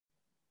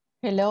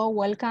Hello,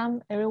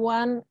 welcome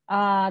everyone.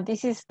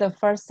 This is the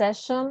first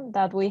session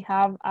that we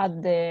have at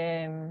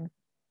the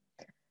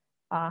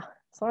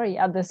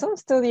at the Zoom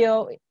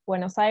studio,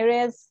 Buenos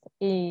Aires,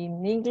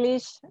 in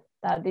English.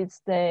 That is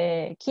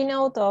the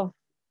keynote of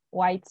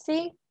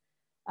YCIG.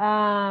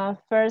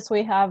 First,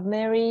 we have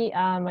Meri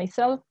and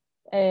myself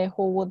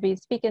who will be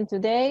speaking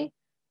today.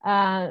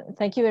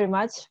 Thank you very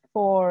much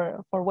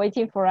for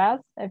waiting for us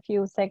a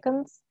few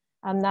seconds.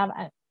 And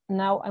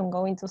now I'm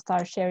going to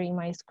start sharing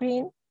my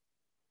screen.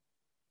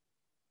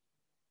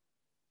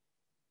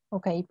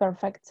 Okay,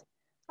 perfect.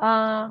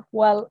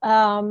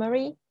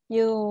 Meri,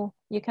 you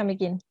can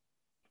begin.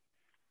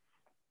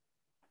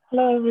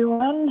 Hello,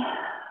 everyone.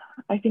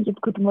 I think it's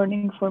good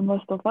morning for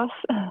most of us.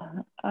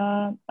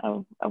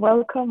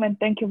 Welcome and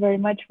thank you very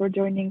much for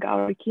joining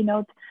our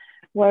keynote,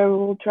 where we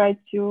will try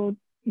to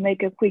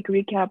make a quick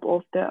recap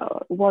of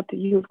what the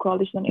Youth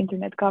Coalition on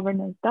Internet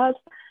Governance does.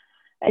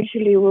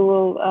 Actually, we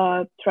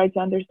will try to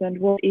understand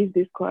what is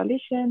this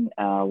coalition,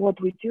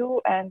 what we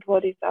do, and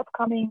what is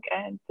upcoming,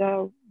 and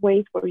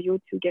ways for you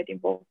to get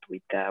involved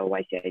with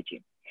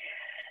YCIG.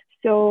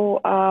 So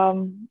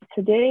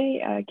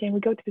today, can we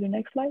go to the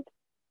next slide?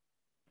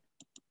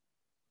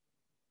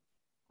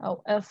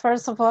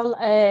 First of all,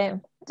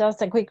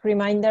 just a quick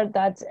reminder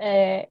that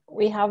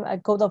we have a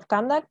code of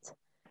conduct.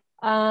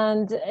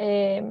 And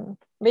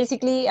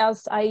basically,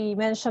 as I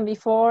mentioned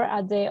before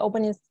at the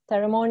opening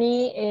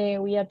ceremony,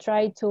 we are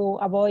trying to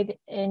avoid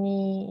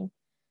any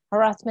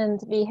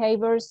harassment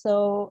behavior.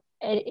 So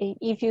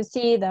if you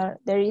see that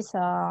there is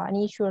an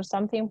issue or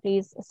something,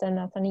 please send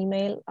us an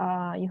email.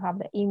 You have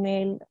the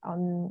email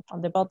on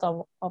the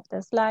bottom of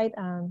the slide.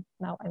 And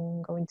now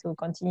I'm going to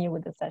continue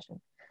with the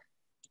session.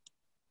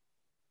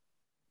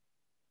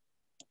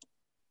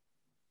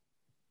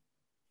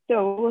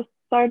 So we'll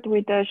start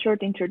with a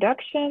short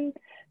introduction,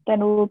 then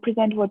we'll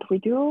present what we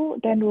do,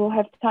 then we'll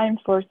have time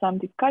for some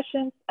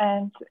discussions,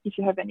 and if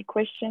you have any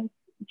questions,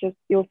 just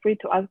feel free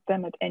to ask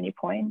them at any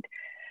point.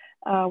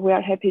 We are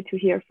happy to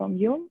hear from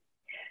you.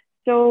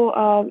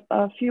 So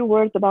a few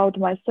words about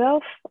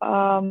myself.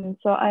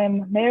 So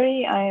I'm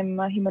Meri, I'm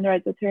a human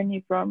rights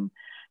attorney from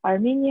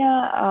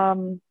Armenia.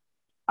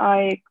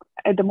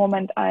 At the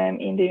moment, I am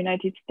in the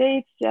United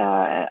States.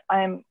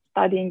 I'm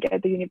studying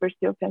at the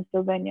University of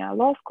Pennsylvania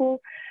Law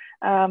School.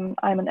 I'm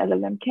an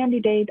LLM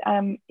candidate.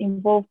 I'm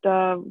involved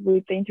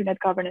with the Internet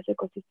governance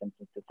ecosystem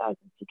since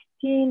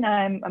 2016.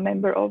 I'm a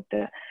member of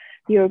the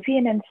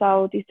European and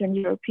Southeastern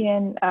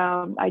European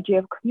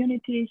IGF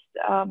communities.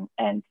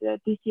 And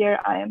this year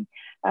I am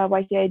a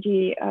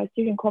YCIG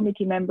steering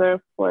committee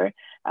member for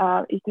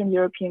Eastern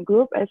European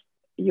group, as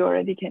you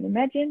already can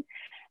imagine.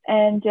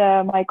 And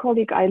my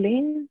colleague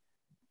Eileen,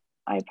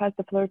 I pass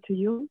the floor to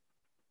you.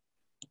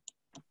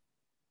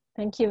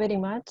 Thank you very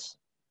much.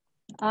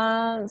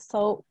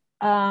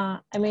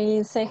 I'm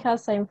in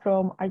Cejas. I'm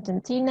from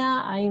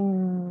Argentina.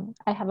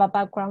 I have a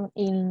background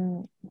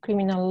in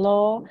criminal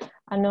law,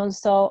 and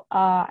also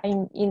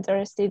I'm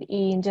interested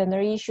in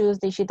gender issues,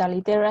 digital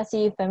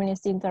literacy,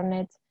 feminist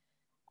internet,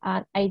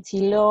 and IT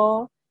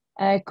law.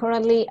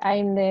 Currently,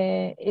 I'm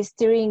the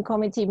steering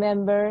committee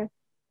member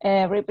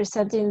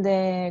representing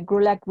the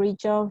GRULAC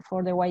region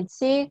for the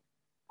YCIG,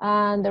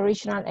 and the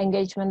regional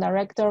engagement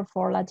director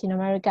for Latin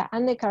America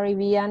and the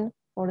Caribbean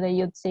for the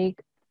YouthLACIG,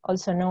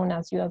 also known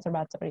as Youth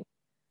Observatory.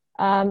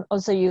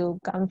 Also, you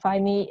can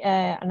find me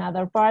in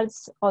other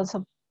parts,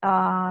 also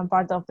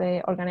part of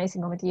the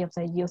organizing committee of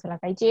the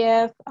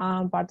YouthLACIGF,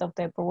 part of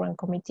the program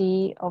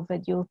committee of the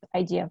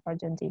YouthIGF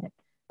Argentina.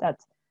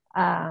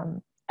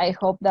 I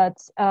hope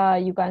that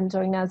you can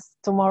join us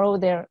tomorrow.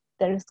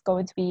 There's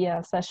going to be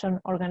a session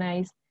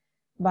organized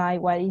by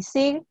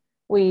YCIG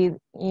with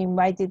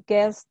invited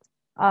guests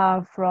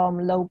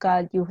from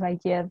local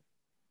YouthIGF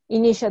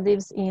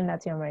initiatives in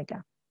Latin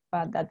America.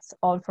 But that's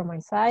all from my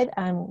side.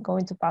 I'm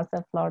going to pass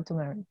the floor to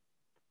Meri.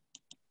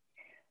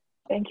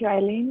 Thank you,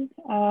 Eileen.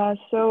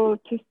 So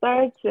to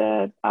start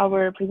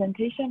our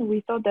presentation,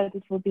 we thought that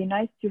it would be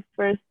nice to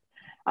first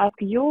ask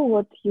you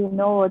what you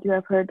know, what you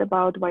have heard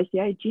about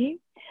YCIG.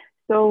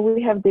 So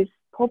we have this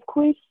pop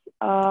quiz,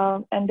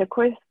 and the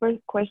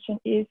first question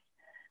is,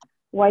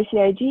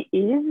 YCIG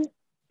is,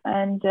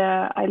 and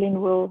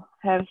Eileen will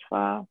have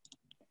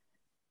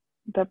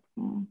the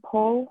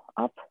poll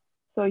up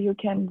so you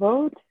can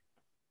vote.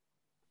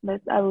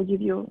 I will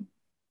give you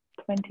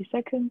 20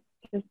 seconds.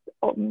 Just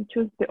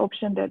choose the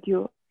option that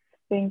you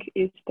think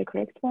is the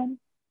correct one.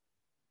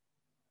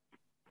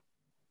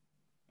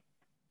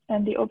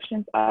 And the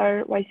options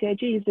are: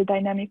 YCIG is a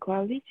dynamic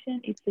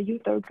coalition, it's a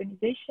youth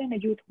organization, a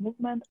youth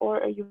movement, or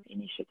a youth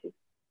initiative.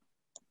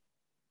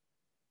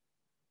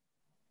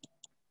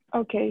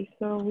 Okay,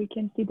 so we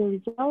can see the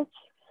results.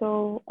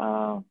 So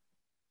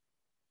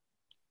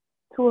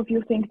 2 of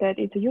you think that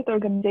it's a youth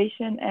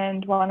organization,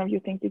 and 1 of you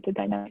thinks it's a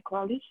dynamic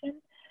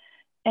coalition.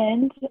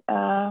 And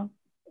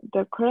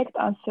the correct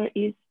answer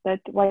is that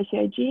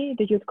YCIG,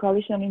 the Youth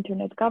Coalition on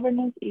Internet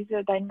Governance, is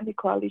a dynamic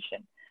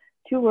coalition.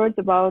 2 words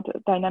about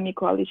dynamic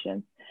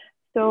coalitions.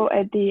 So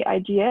at the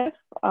IGF,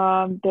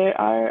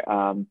 there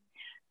are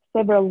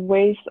several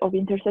ways of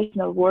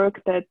intersectional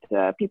work that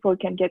people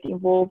can get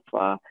involved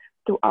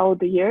throughout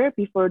the year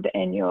before the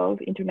annual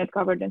Internet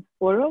Governance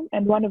Forum.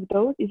 And one of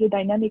those is a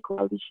dynamic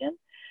coalition.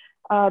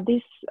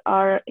 These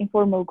are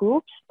informal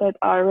groups that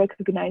are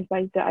recognized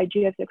by the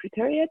IGF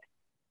Secretariat.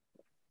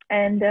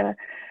 And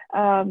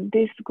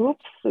these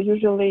groups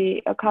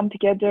usually come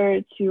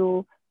together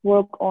to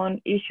work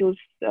on issues,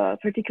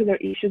 particular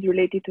issues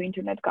related to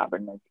Internet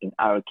governance. In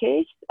our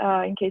case,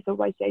 in case of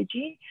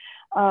YCIG,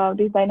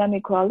 this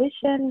dynamic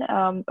coalition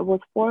was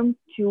formed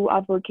to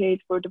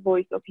advocate for the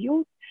voice of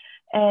youth,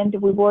 and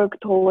we work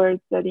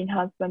towards the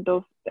enhancement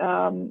of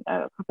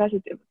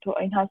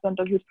enhancement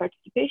of youth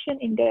participation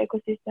in the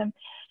ecosystem,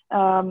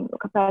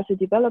 capacity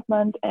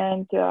development,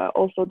 and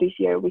also this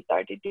year we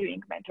started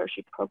doing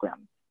mentorship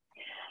programs.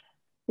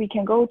 We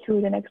can go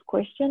to the next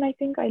question, I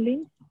think,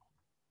 Eileen.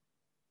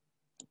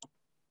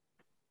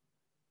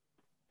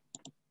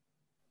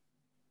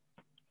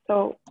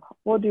 So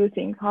what do you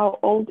think? How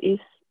old is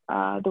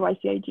the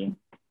YCIG?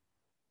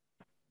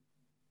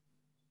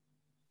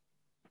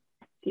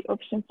 The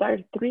options are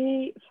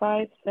 3,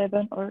 5,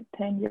 7, or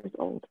 10 years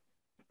old.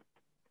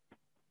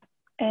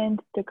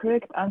 And the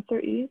correct answer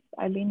is,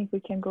 Eileen, if we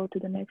can go to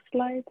the next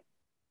slide.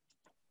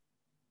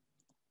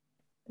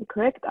 The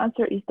correct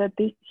answer is that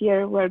this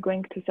year we're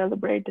going to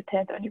celebrate the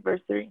 10th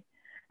anniversary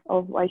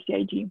of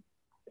YCIG.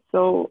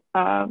 So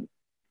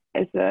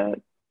as a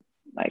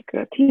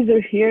teaser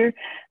here,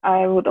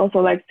 I would also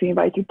like to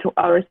invite you to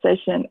our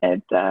session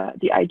at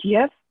the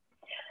IGF.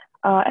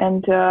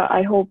 And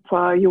I hope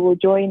you will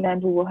join,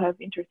 and we will have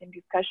interesting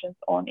discussions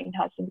on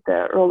enhancing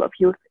the role of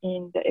youth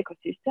in the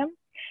ecosystem.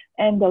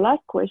 And the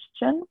last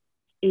question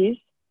is,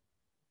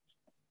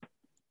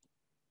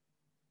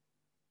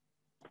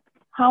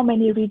 how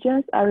many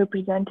regions are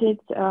represented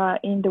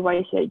in the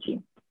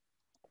YCIG?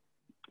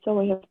 So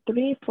we have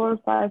 3, 4,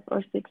 5,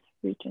 or 6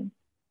 regions.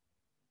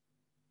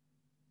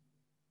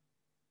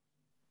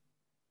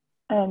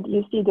 And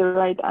you see the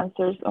right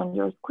answers on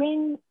your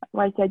screen.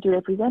 YCIG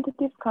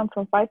representatives come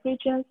from 5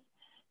 regions.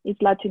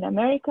 It's Latin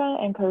America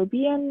and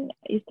Caribbean,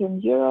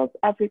 Eastern Europe,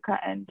 Africa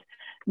and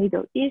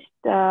Middle East,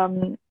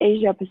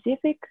 Asia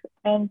Pacific,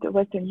 and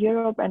Western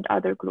Europe and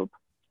other groups.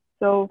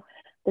 So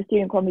the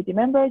steering committee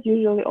members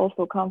usually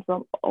also come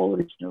from all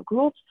regional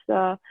groups,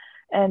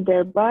 and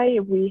thereby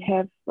we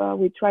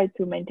try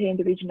to maintain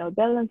the regional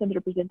balance and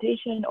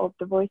representation of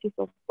the voices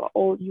of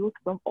all youth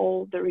from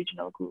all the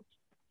regional groups.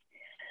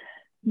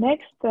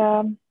 Next,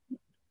 I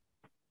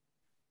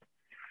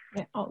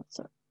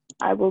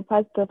will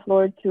pass the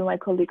floor to my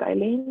colleague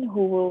Eileen,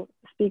 who will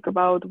speak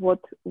about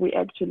what we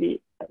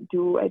actually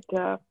do at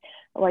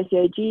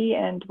YCIG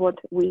and what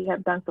we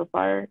have done so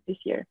far this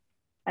year.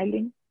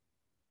 Eileen?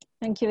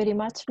 Thank you very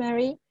much,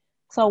 Meri.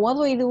 So what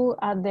we do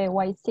at the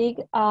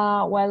YCIG,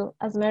 well,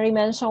 as Meri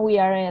mentioned, we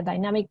are a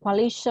dynamic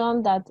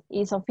coalition that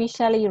is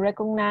officially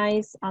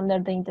recognized under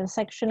the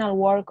intersectional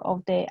work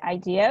of the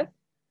IGF.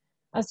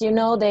 As you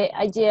know, the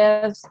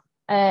IGF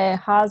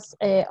has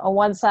on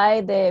one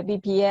side the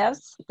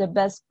BPFs, the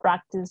best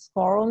practice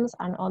forums,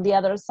 and on the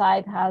other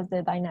side has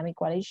the dynamic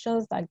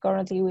coalitions. That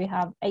currently we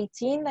have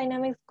 18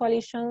 dynamic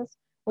coalitions,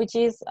 which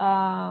is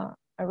a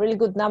really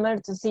good number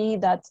to see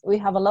that we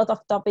have a lot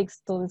of topics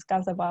to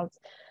discuss about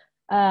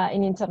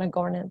in internet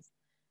governance.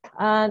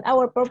 And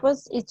our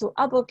purpose is to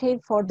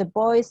advocate for the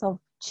voice of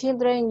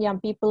children, young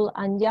people,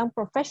 and young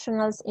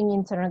professionals in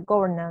internet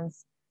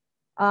governance.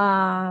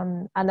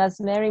 And as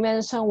Meri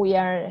mentioned, we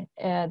are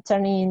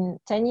turning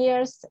 10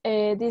 years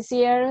this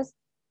year.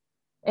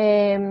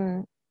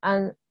 And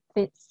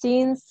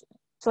since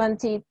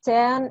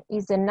 2010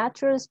 is a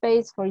natural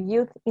space for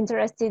youth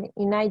interested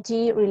in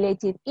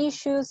IT-related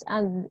issues,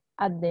 and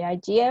at the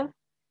IGF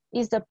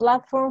is the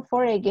platform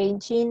for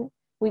engaging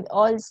with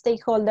all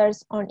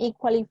stakeholders on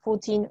equal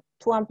footing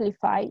to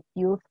amplify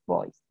youth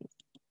voices.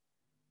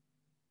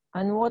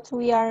 And what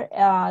we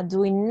are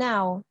doing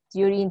now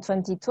during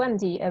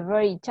 2020, a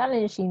very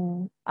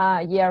challenging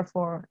year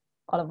for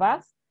all of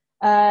us.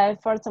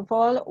 First of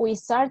all, we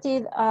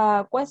started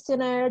a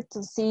questionnaire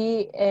to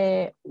see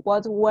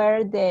what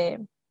were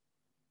the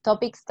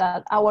topics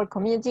that our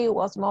community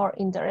was more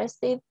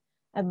interested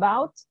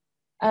about.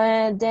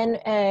 Then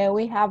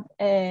we have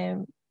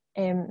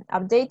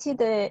updated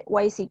the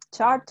YCIG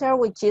charter,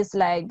 which is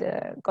like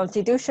the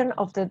constitution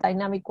of the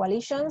dynamic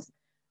coalitions.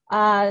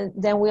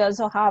 Then we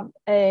also have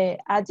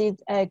added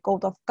a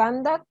code of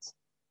conduct.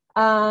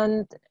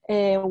 And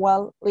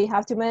well, we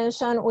have to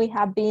mention, we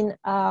have been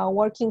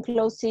working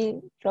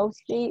closely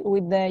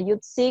with the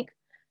YouthLACIG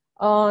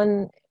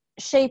on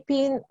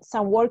shaping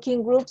some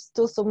working groups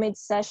to submit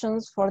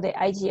sessions for the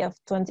IGF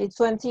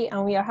 2020.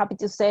 And we are happy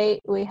to say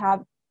we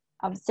have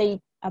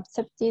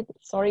accepted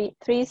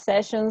 3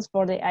 sessions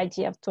for the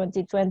IGF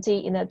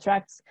 2020 in the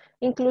tracks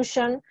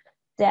inclusion,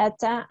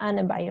 data, and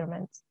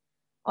environment.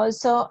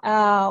 Also,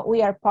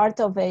 we are part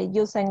of a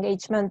youth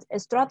engagement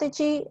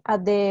strategy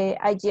at the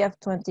IGF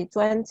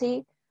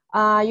 2020.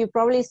 You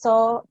probably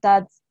saw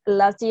that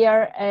last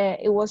year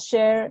it was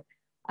shared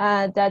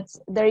that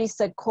there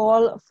is a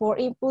call for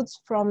inputs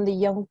from the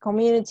young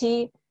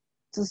community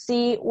to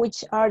see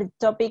which are the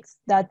topics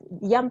that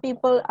young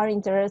people are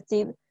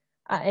interested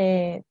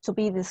to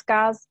be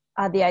discussed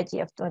at the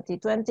IGF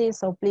 2020.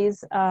 So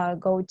please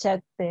go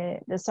check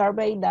the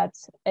survey that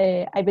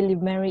I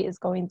believe Meri is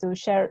going to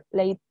share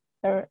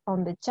later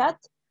on the chat.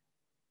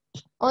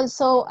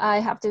 Also, I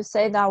have to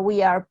say that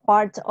we are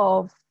part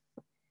of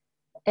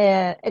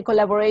a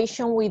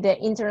collaboration with the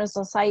Internet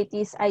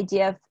Society's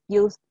IGF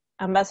Youth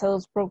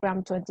Ambassadors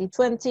Program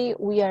 2020.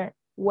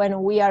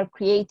 When we are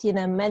creating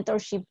a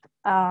mentorship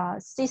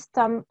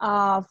system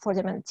for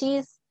the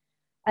mentees,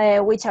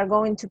 which are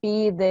going to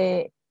be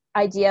the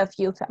IGF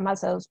Youth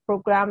Ambassadors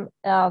Program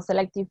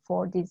selected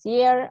for this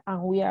year,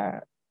 and we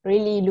are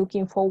really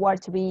looking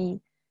forward to be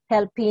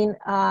helping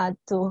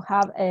to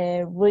have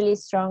a really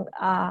strong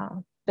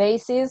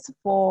basis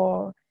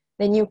for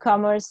the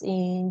newcomers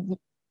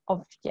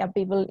of young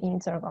people in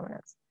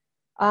intergovernance.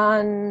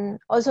 And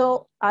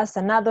also, as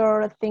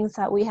another things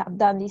that we have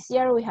done this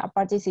year, we have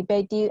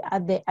participated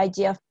at the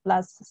IGF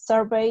Plus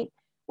survey,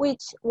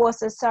 which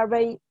was a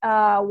survey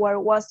where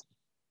was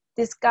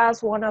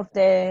discussed one of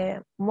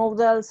the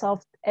models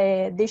of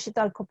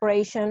digital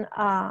cooperation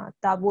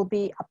that will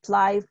be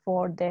applied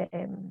for the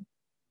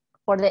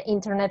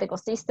internet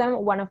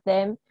ecosystem. One of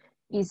them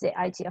is the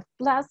IGF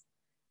Plus.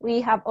 We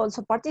have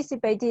also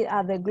participated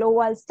at the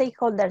Global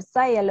Stakeholders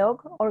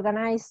Dialogue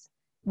organized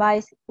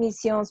by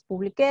Missions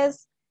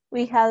Publiques.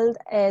 We held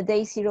a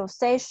day zero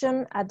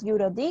session at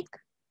EuroDIC,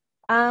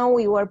 and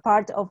we were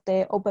part of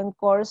the open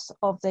course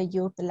of the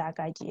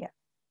YouthLACIGF.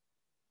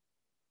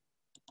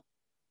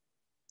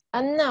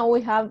 And now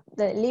we have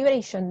the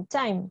liberation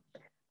time.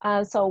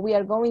 So we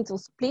are going to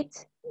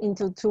split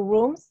into 2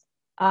 rooms.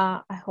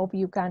 I hope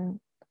you can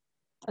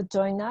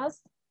join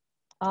us.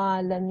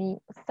 Let me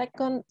a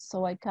second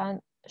so I can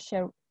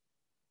share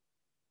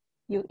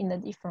you in the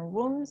different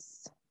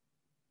rooms.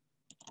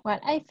 Well,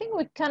 I think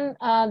we can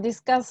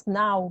discuss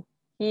now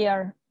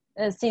here,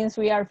 since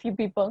we are few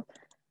people.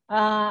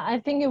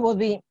 I think it will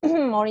be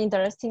more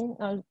interesting.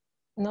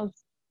 Not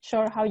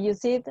sure how you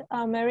see it,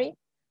 Meri.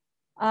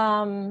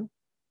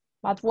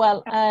 But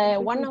well,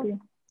 one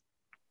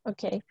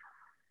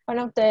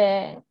of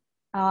the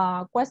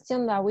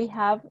questions that we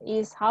have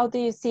is, how do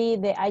you see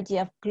the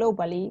IGF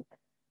globally?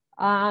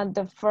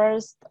 The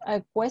first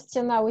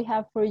question that we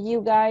have for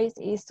you guys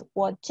is,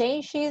 what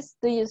changes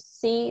do you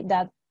see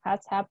that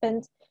has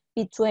happened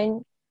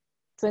between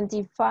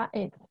 2005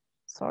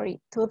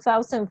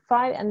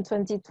 and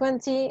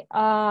 2020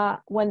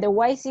 when the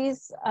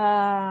YCIGs,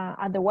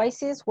 at the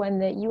YCIGs, when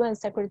the UN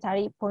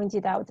Secretary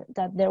pointed out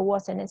that there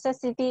was a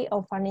necessity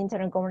of an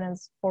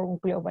intergovernance forum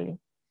globally.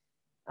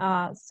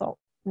 So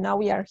now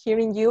we are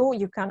hearing you.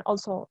 You can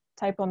also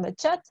type on the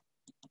chat.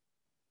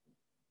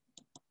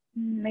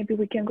 Maybe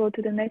we can go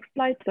to the next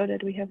slide so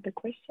that we have the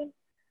question.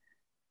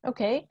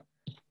 Okay.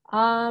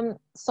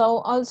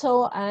 So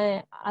also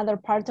other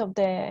part of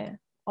the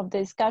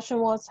discussion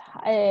was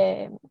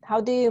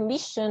how do you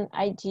envision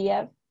ID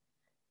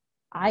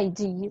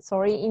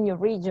in your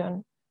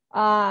region?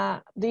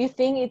 Do you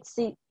think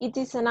it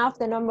is enough,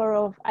 the number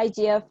of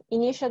IGF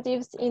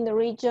initiatives in the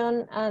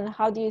region, and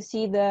how do you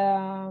see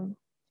the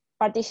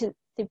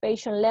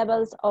participation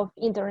levels of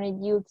internet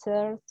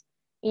users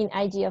in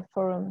IGF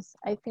forums?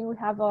 I think we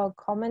have a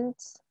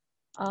comment.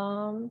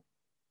 Oh,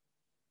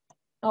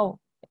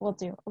 will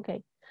do.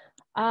 Okay.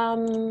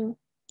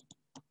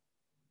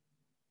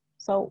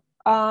 So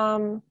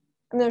I'm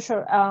not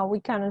sure. We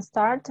can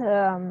start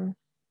to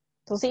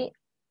see.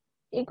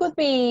 It could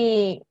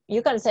be,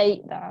 you can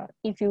say that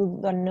if you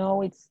don't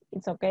know, it's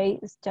okay.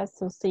 It's just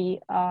to see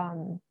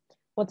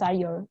what are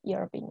your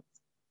opinions.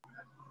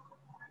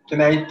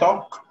 Can I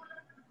talk?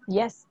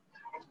 Yes.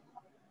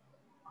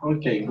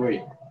 Okay,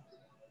 great.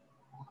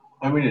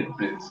 A minute,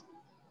 please.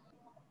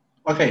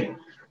 Okay.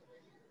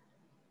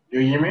 You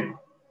hear me?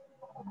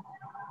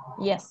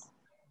 Yes.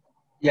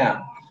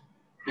 Yeah.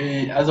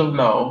 As of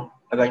now,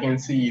 as I can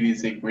see, it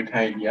is a great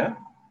idea.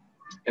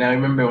 And I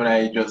remember when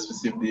I just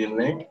received the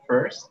link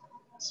first,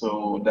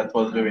 so that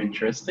was very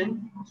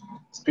interesting,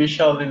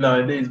 especially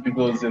nowadays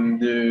because in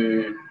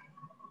the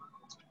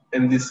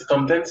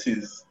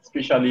circumstances,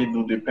 especially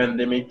due to the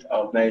pandemic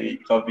of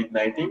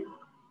COVID-19,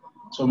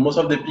 so most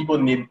of the people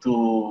need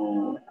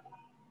to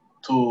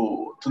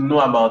know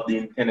about the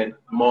internet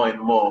more and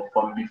more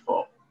from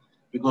before,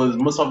 because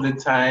most of the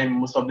time,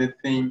 most of the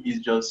thing is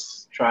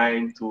just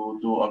trying to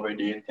do over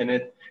the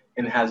internet,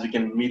 and as you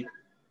can meet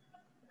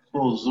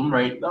through Zoom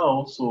right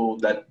now, so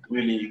that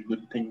really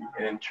good thing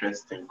and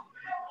interesting.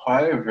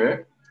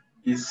 However,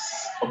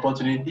 this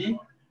opportunity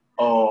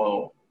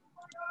or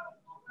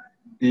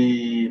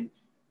this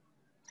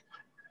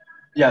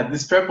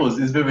purpose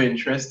is very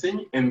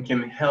interesting and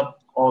can help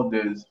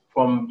others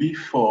from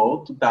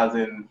before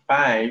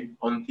 2005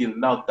 until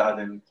now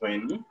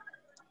 2020.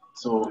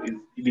 So it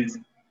is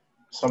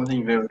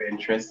something very, very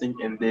interesting,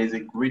 and there's a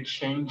great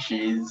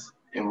changes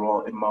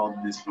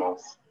around this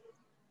month.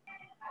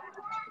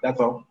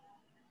 That's all.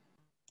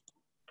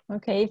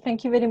 Okay,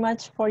 thank you very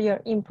much for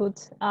your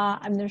input.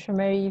 I'm not sure,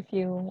 Meri, if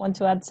you want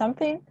to add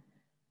something.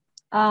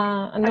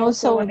 And I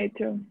also wanted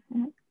to.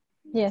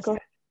 Yes. Go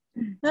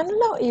ahead. I don't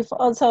know if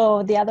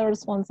also the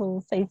others want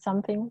to say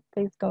something.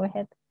 Please go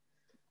ahead.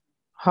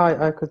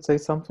 Hi, I could say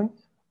something.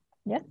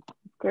 Yes.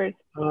 Of course.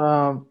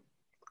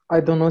 I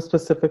don't know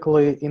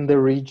specifically in the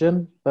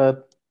region,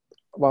 but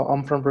well,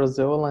 I'm from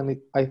Brazil, and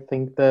I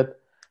think that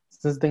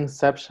since the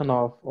inception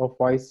of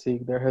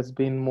YCIG, there has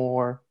been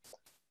more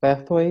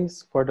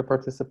pathways for the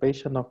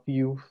participation of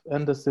youth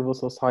and the civil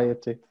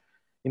society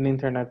in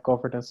internet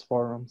governance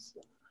forums.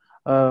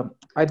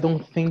 I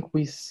don't think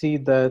we see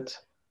that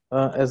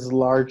as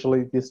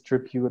largely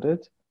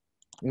distributed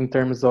in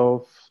terms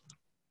of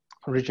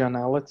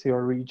regionality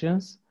or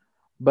regions,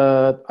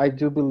 but I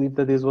do believe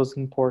that this was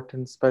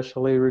important,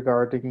 especially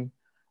regarding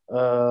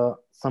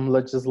some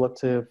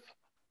legislative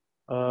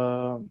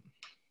uh,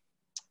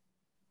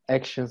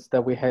 actions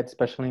that we had,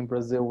 especially in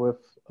Brazil with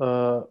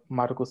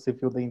Marco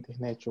Civil da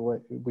Internet,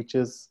 which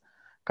is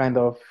kind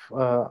of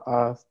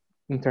a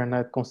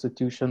internet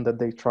constitution that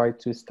they tried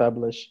to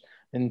establish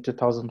in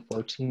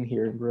 2014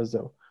 here in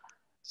Brazil.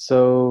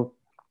 So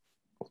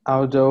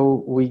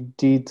although we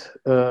did,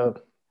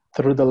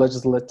 through the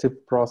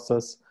legislative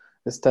process,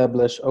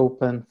 establish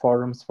open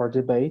forums for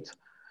debate,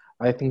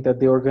 I think that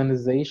the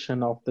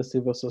organization of the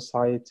civil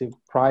society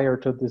prior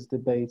to these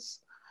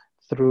debates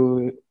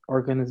through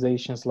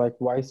organizations like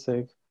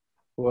YCIG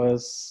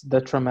was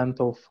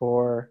detrimental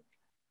for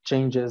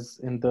changes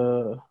in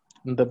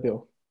the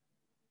bill.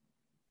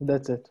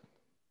 That's it.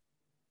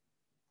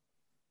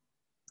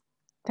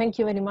 Thank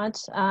you very much.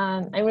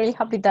 I'm really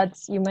happy that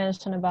you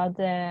mentioned about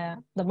the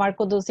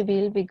Marco do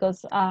Civil,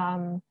 because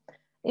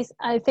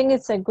I think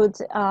it's a good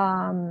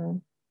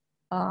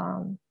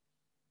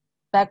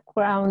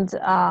background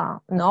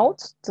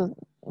note to,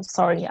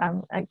 sorry,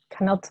 I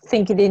cannot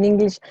think it in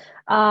English,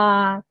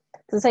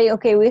 to say,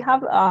 okay, we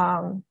have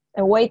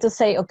a way to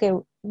say, okay,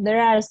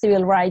 there are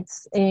civil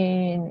rights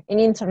in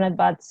internet,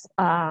 but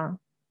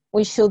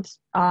we should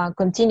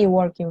continue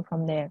working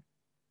from there.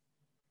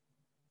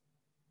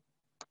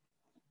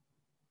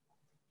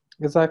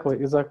 Exactly.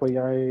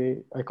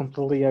 I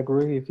completely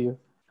agree with you,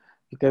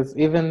 because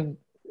even,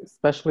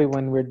 especially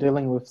when we're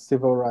dealing with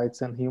civil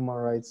rights and human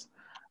rights,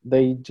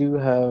 they do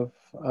have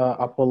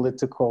a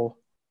political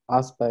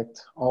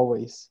aspect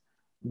always.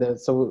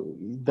 So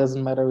it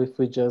doesn't matter if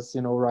we just,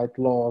 write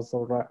laws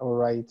or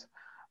write,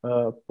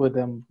 put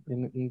them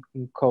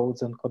in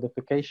codes and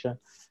codification.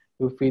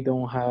 If we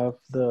don't have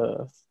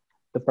the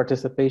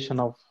participation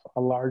of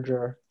a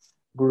larger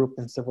group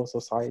in civil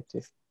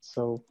society.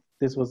 So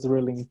this was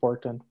really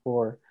important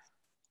for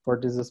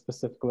this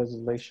specific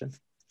legislation.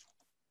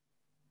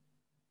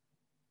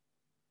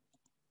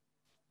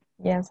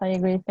 Yes, I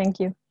agree. Thank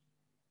you.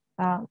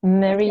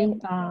 Meri,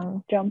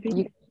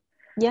 jumping.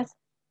 Yes.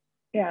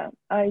 Yeah,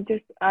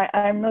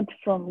 I'm not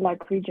from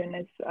LAC region,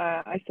 as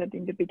I said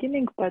in the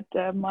beginning, but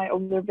my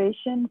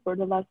observation for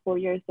the last 4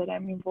 years that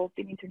I'm involved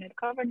in internet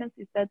governance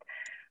is that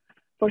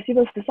for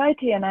civil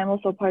society, and I'm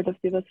also part of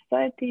civil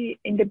society,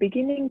 in the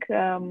beginning,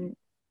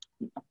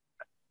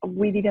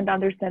 we didn't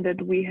understand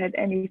that we had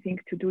anything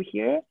to do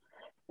here,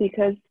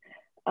 because,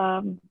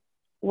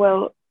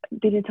 well,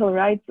 digital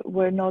rights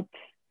were not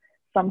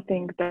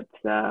something that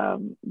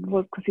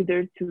was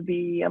considered to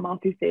be a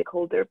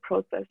multi-stakeholder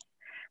process,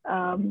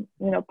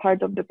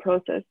 part of the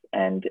process,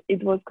 and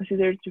it was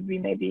considered to be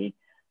maybe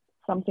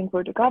something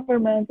for the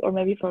government or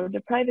maybe for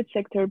the private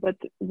sector. But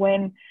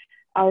when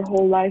our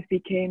whole life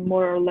became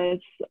more or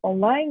less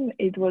online,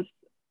 it was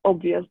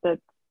obvious that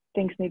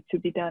things need to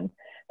be done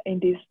in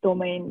this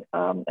domain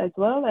as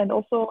well. And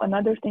also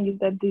another thing is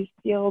that this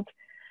field,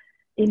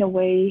 in a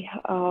way,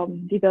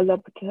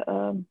 developed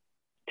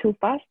too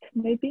fast,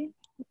 maybe,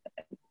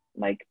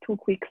 like too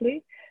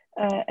quickly,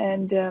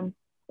 and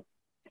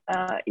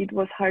it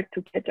was hard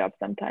to catch up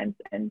sometimes.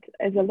 And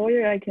as a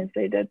lawyer, I can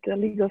say that the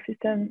legal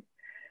system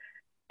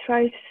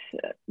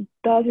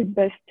does its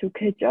best to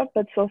catch up,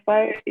 but so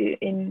far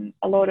in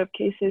a lot of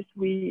cases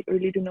we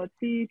really do not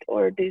see it,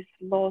 or these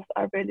laws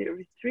are very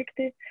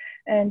restrictive.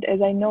 And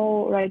as I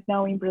know, right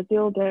now in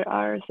Brazil there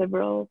are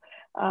several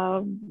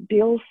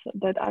bills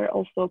that are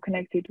also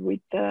connected with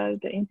the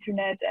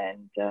internet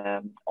and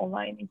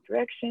online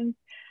interactions,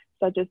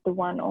 such as the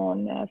one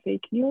on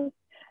fake news.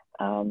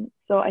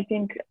 So I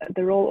think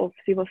the role of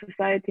civil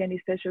society, and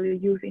especially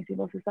youth in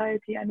civil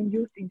society, I mean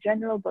youth in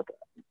general, but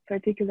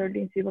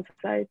particularly in civil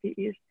society,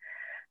 is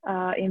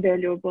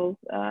invaluable.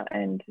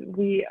 And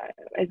we,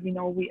 as we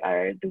know, we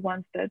are the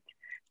ones that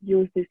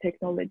use these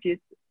technologies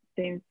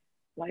since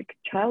like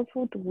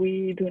childhood.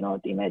 We do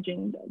not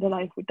imagine the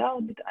life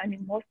without it, I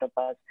mean most of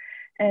us.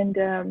 And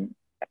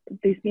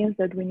this means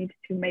that we need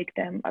to make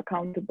them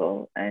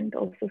accountable and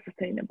also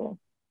sustainable.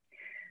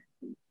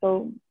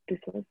 So this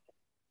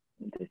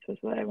was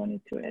what I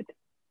wanted to add.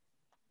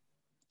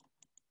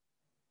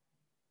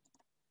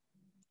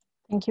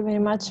 Thank you very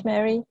much,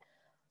 Meri.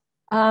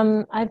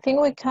 I think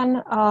we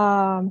can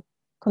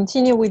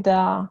continue with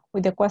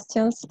the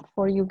questions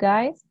for you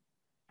guys.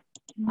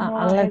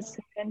 I have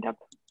to stand up.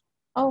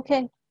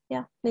 Okay,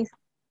 yeah, please.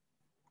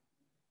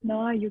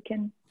 No, you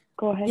can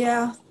Go ahead.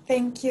 Yeah,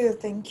 thank you.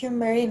 Thank you,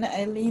 Meri and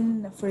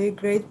Eileen, for your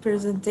great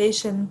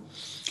presentation.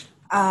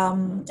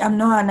 I'm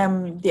Noah, and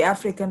I'm the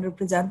African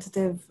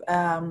representative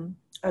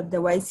at the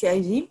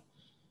YCIG.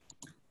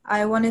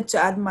 I wanted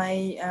to add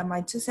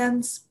my 2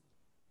 cents.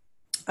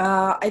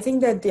 I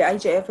think that the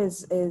IGF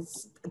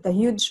is the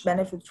huge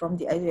benefit from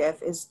the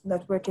IGF is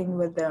networking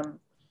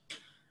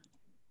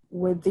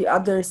with the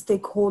other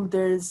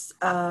stakeholders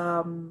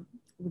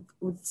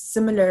with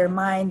similar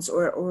minds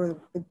or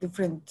with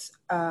different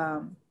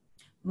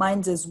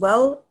minds as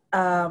well.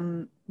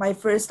 My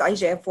first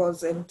IGF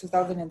was in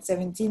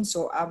 2017,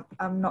 so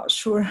I'm not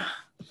sure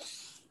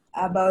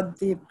about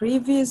the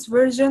previous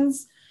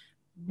versions,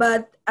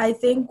 but I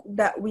think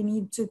that we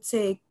need to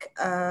take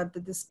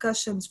the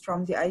discussions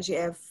from the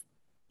IGF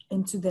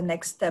into the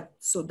next step.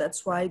 So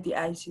that's why the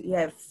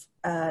IGF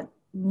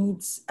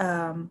needs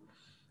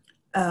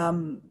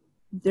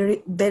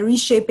the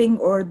reshaping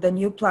or the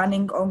new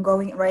planning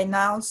ongoing right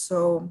now.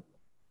 So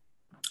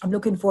I'm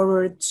looking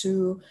forward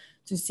to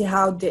see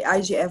how the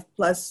IGF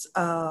Plus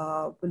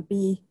will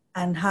be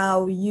and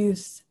how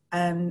youth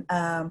and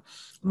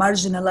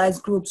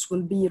marginalized groups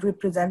will be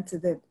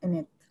represented in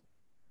it.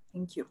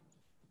 Thank you.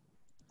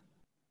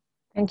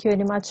 Thank you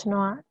very much,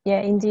 Noah.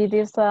 Yeah, indeed,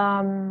 it's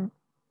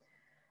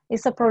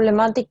a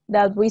problematic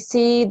that we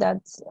see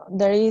that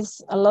there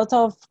is a lot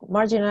of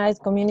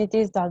marginalized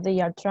communities that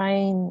they are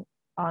trying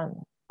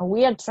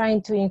we are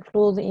trying to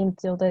include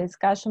into the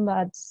discussion,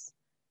 but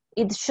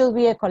it should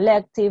be a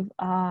collective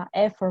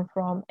effort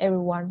from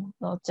everyone,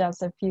 not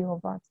just a few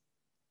of us.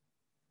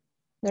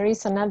 There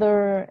is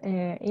another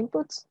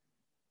input.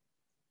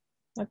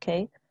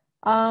 Okay,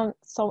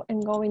 so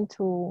I'm going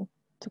to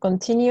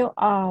continue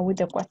with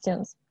the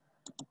questions.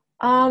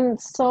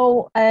 Other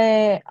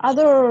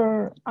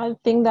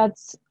thing that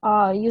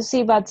you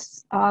see, but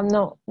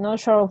not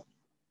sure if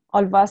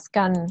all of us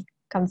can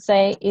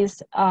say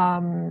is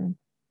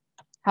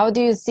how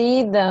do you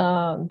see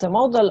the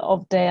model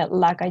of the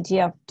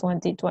YCIG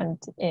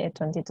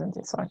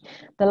 2020, sorry,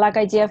 the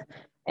YCIG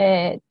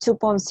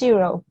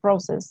 2.0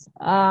 process?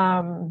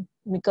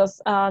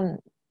 Because none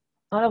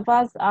of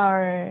us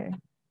are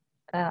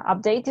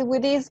updated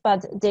with this,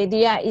 but the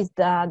idea is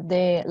that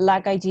the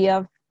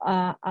YCIG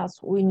as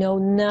we know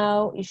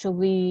now, it should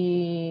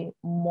be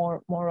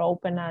more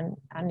open and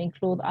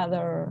include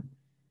other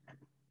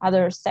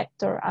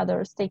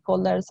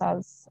stakeholders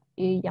as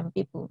young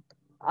people.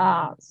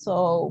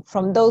 So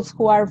from those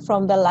who are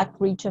from the LAC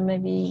region,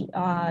 maybe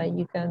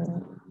you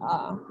can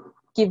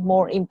give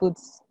more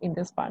inputs in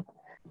this part.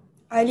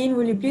 Eileen,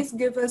 will you please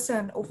give us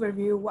an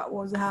overview what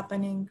was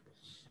happening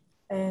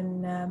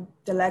in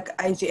the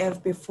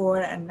YCIG before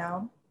and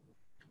now?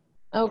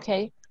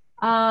 Okay.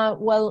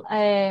 Well,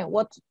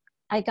 what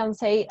I can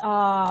say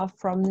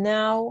from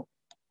now,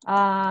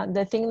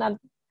 the thing that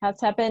has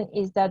happened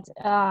is that,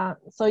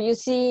 so you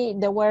see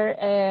there were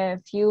a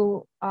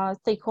few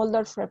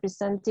stakeholders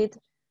represented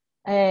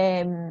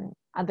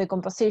at the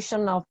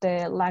composition of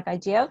the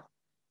YCIG.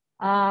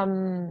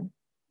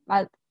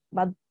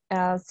 But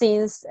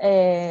since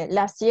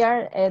last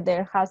year,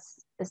 there has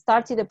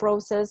started a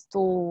process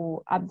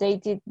to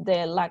update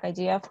the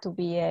YCIG to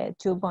be a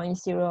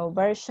 2.0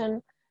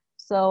 version.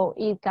 So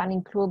it can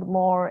include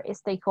more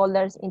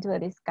stakeholders into the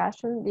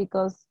discussion,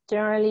 because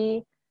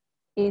generally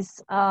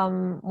is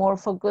more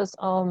focused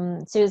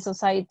on civil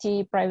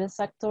society, private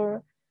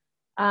sector.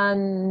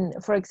 And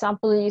for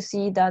example, you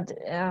see that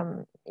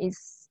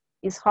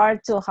it's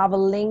hard to have a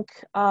link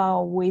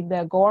with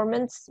the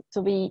governments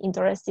to be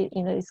interested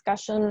in the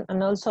discussion,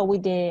 and also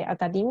with the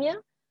academia,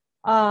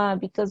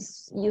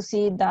 because you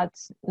see that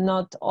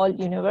not all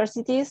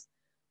universities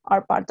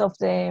are part of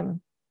the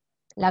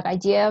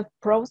YCIG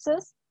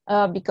process.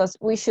 Because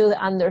we should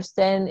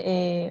understand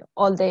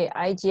all the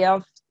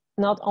IGF,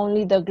 not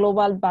only the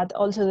global, but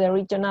also the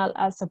regional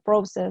as a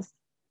process.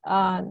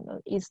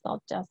 It's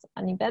not just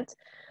an event.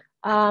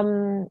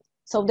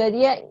 So the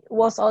idea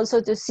was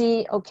also to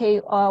see, okay,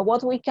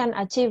 what we can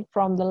achieve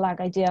from the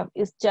YCIG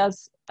is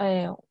just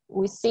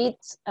we sit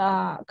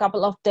a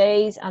couple of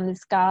days and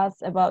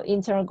discuss about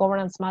internal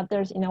governance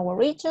matters in our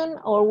region,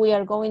 or we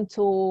are going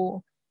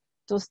to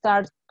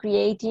start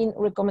creating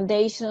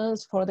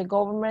recommendations for the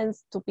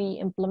governments to be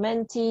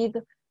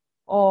implemented,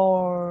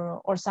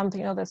 or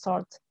something of the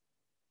sort.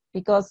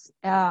 Because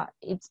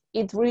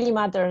it really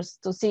matters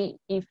to see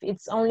if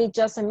it's only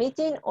just a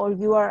meeting, or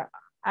you are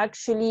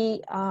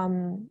actually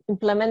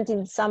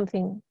implementing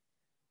something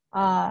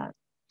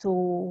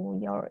to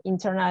your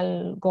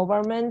internal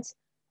government,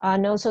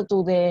 and also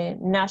to the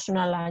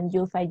national and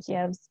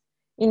YCIG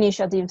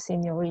initiatives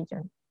in your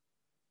region.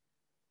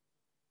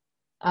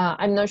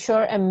 I'm not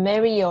sure, and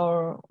Meri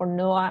or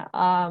Noah,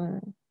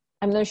 I'm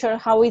not sure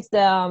how is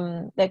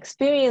the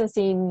experience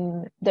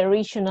in the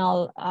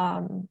regional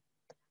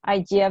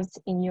IGFs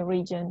in your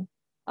region,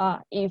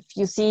 if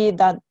you see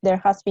that there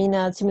has been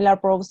a similar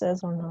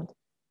process or not.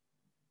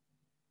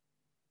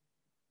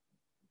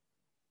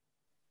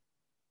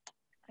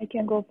 I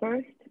can go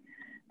first.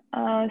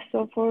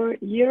 So for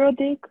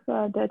EuroDIC,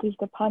 that is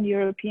the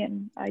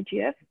pan-European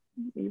IGF,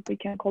 if we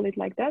can call it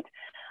like that.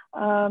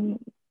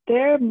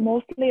 There,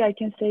 mostly I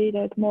can say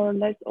that more or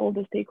less all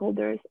the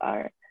stakeholders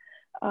are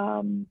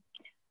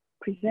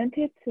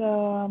presented.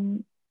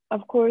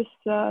 Of course,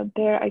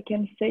 there I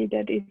can say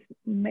that it's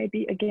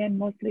maybe again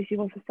mostly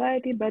civil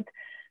society, but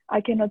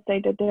I cannot say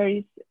that there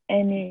is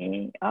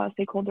any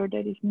stakeholder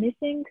that is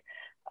missing,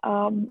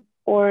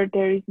 or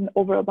there is an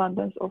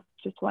overabundance of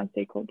just one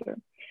stakeholder.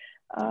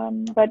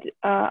 But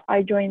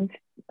I joined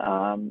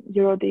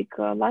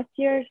EuroDIG last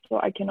year, so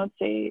I cannot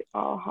say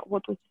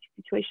what was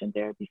the situation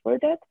there before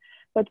that.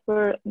 But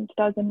for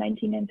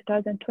 2019 and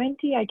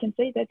 2020, I can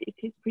say that it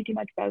is pretty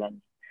much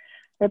balanced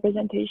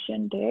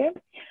representation there.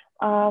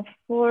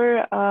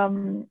 For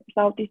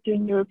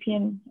Southeastern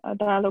European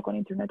Dialogue on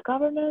Internet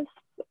Governance,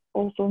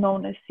 also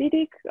known as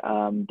YCIG,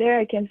 there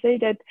I can say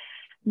that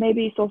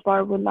maybe so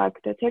far we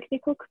lack the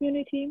technical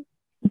community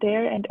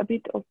there and a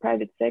bit of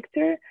private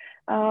sector,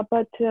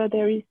 but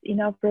there is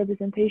enough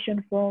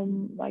representation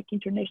from like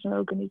international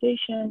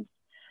organizations,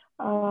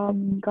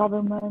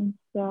 governments,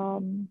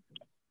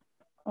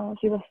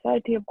 civil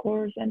society, of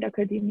course, and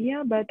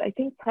academia. But I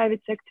think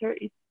private sector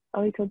is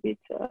a little bit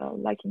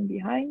lagging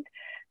behind,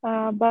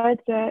 but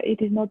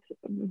it is not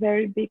a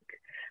very big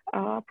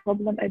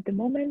problem at the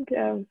moment.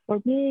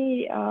 For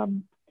me,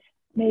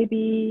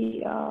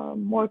 maybe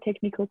more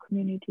technical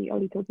community, a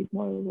little bit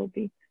more will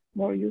be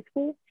more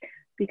useful,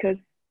 because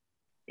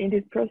in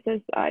this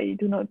process, I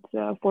do not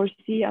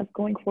foresee us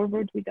going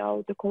forward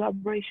without the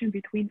collaboration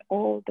between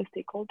all the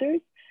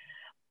stakeholders.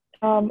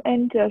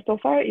 And so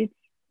far, it's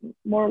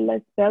more or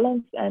less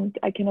balanced, and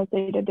I cannot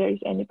say that there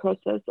is any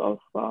process of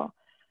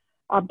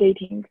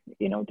updating,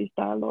 these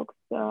dialogues.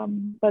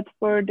 But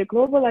for the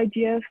global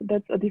IGF,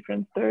 that's a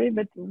different story,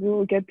 but we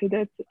will get to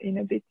that in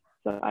a bit.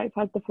 So I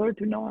pass the floor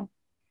to Noah.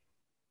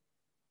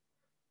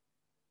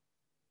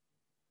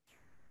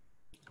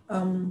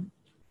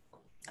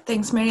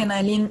 Thanks, Meri and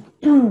Eileen.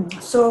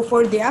 So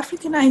for the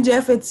African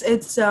IGF,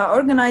 it's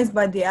organized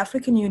by the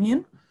African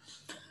Union.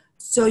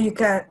 So you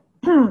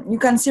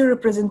can see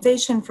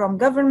representation from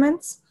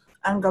governments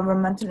and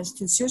governmental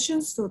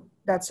institutions. So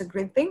that's a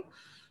great thing.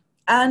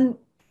 And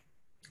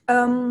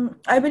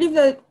I believe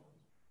that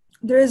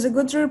there is a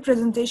good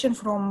representation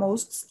from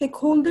most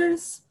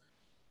stakeholders,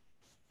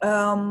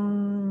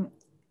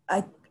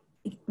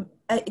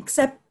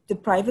 except the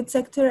private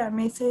sector, I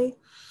may say.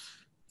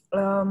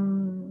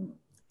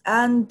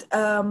 And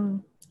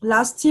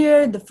last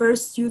year, the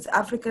first Youth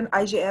African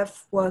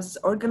IGF was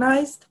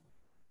organized.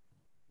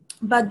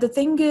 But the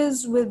thing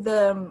is with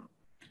the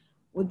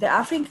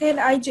African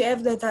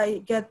IGF that I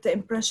get the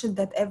impression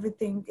that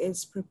everything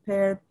is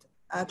prepared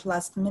at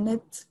last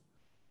minute.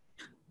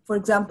 For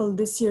example,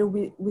 this year,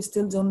 we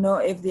still don't know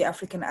if the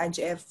African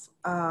IGF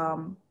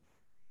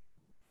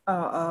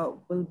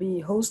will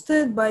be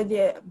hosted by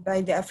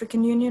the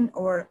African Union,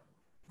 or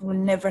will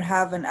never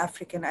have an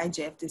African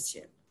IGF this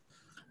year.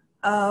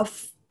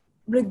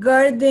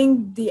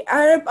 Regarding the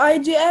Arab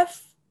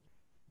IGF,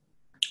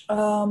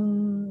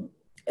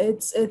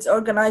 it's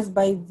organized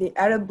by the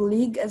Arab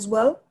League as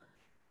well.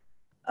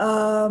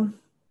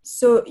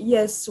 So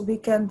yes, we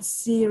can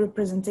see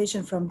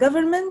representation from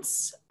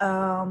governments,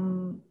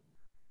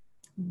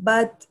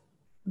 but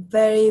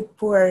very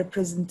poor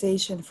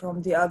representation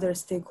from the other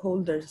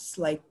stakeholders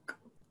like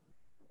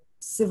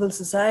civil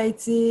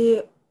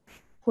society,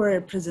 poor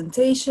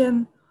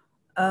representation.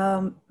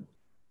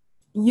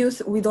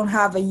 Youth, we don't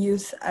have a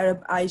youth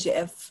Arab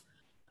IGF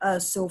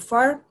so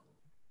far.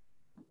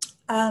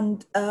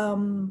 And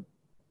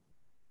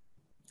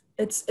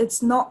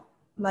it's not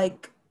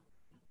like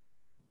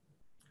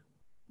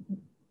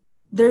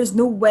there's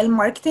no well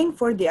marketing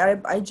for the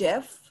Arab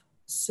IGF.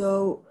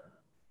 So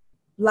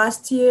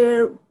last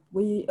year,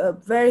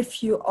 very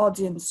few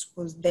audience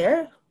was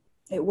there.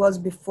 It was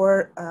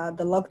before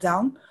the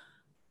lockdown.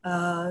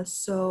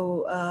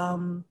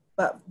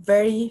 But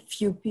very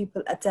few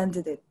people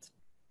attended it.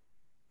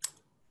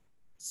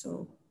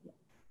 So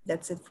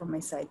that's it from my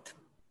side.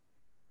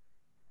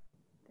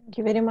 Thank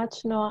you very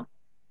much, Noah.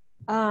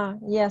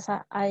 Yes,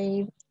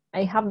 I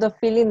have the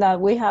feeling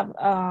that we have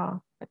a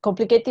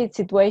complicated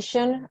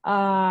situation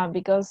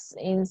because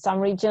in some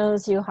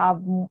regions you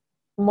have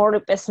more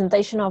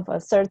representation of a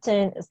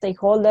certain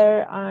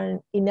stakeholder, and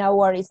in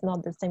our it's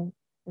not the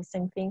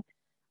same thing.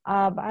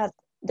 But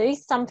there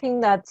is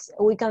something that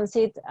we can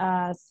see it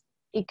as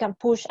it can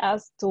push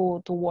us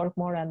to work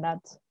more on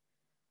that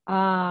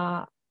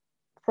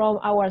from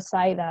our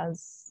side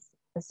as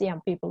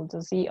young people,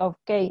 to see,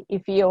 okay,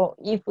 if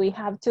we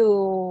have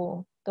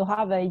to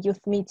have a youth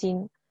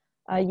meeting,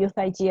 youth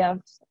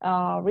IGF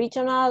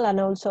regional and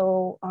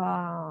also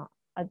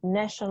at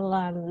national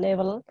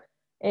level,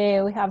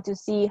 we have to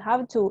see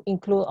how to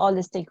include all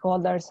the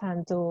stakeholders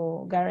and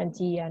to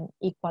guarantee an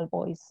equal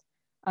voice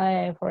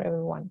for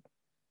everyone.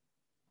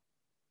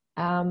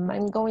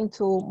 I'm going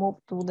to move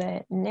to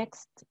the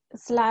next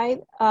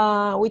slide,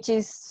 which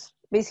is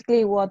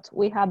basically what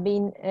we have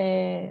been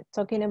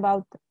talking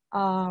about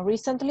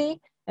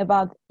recently,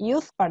 about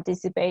youth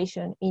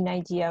participation in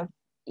IGF.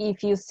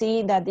 If you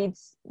see that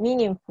it's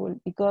meaningful,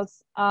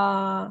 because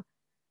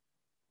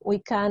we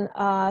can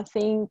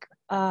think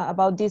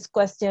about this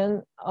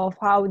question of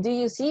how do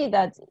you see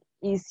that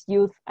is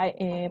youth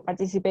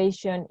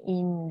participation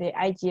in the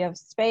IGF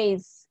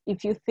space?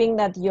 If you think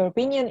that your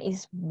opinion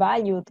is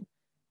valued,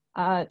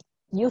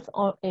 youth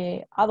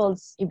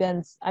adults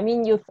events. I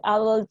mean, youth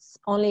adults,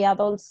 only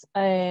adults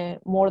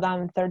more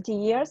than 30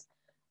 years.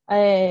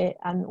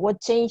 And what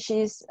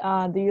changes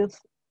do you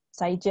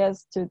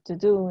suggest to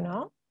do,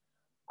 no?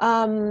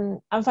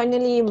 And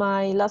finally,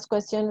 my last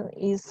question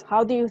is,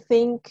 how do you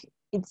think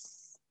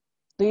it's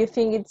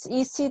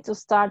easy to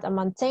start and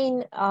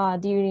maintain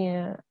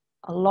during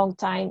a long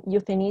time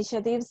youth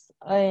initiatives?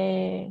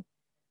 And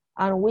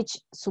which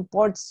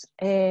supports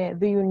do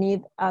you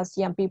need as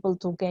young people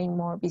to gain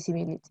more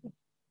visibility?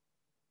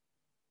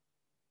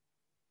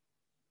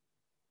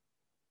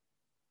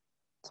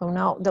 So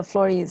now the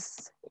floor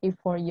is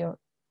for you.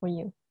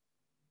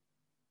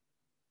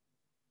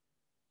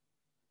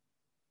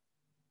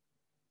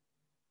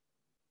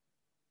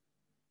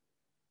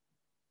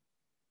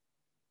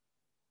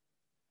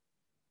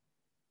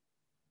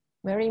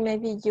 Meri,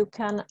 maybe you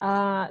can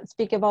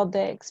speak about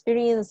the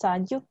experience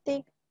at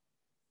YouthLACIG.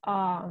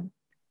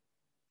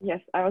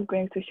 Yes, I was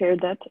going to share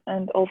that,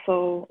 and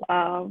also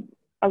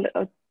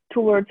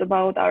 2 words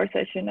about our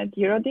session at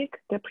EuroDIC,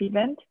 the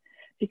prevent,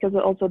 because we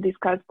also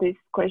discussed these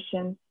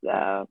questions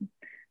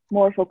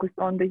more focused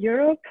on the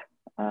Europe.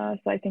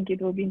 So I think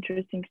it will be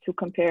interesting to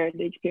compare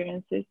the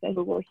experiences, as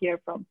we will hear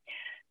from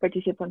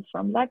participants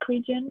from LAC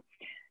region.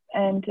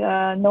 And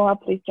Noah,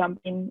 please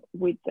jump in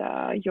with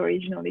your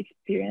regional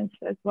experience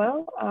as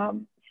well.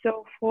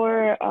 So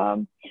for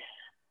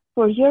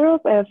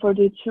Europe, for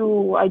the 2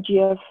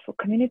 IGF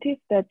communities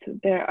that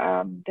there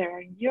are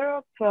in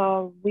Europe,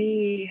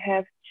 we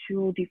have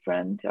 2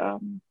 different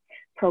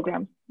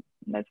programs.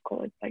 Let's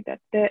call it like that.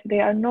 They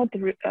are not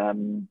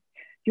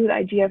youth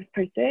IGF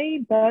per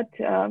se, but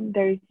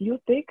there is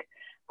YouthLACIG,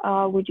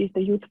 which is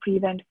the youth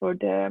prevent for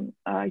the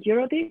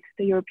EuroDIC,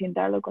 the European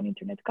Dialogue on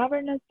Internet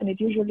Governance, and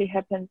it usually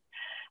happens.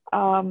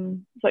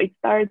 So it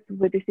starts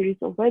with a series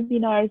of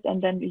webinars,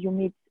 and then you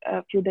meet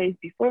a few days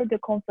before the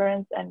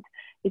conference, and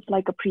it's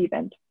like a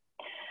prevent.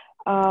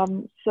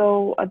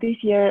 So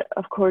this year,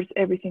 of course,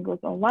 everything was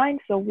online.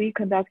 So we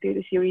conducted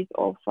a series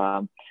of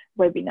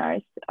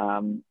webinars.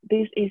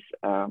 This is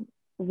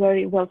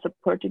very well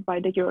supported by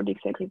the EuroDIC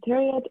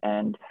Secretariat,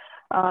 and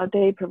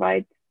they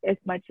provide as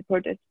much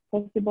support as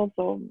possible.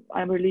 So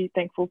I'm really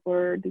thankful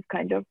for this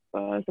kind of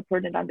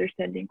support and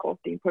understanding of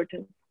the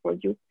importance for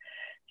youth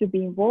to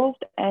be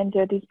involved. And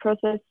this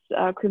process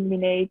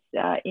culminates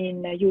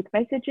in youth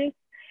messages.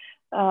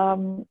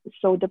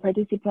 So the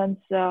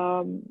participants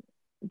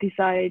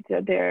decide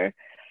their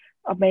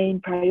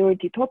main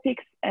priority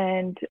topics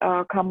and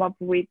come up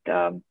with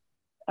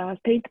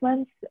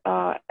statements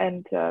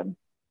and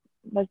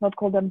let's not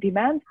call them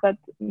demands, but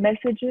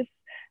messages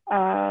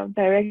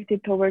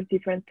directed towards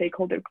different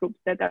stakeholder groups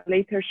that are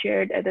later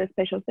shared at a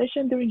special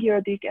session during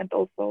EuroDIC, and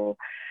also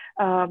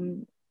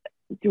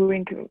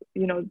during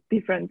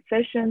different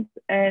sessions.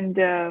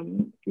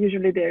 And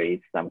usually there is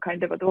some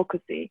kind of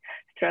advocacy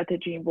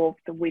strategy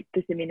involved with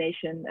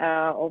dissemination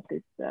of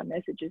these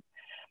messages.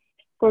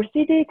 For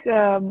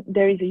CIDIC,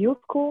 there is a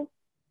youth school,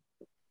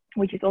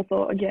 which is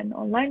also again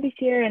online this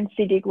year, and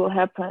CIDIC will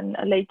happen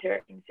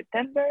later in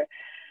September,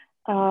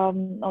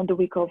 on the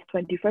week of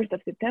 21st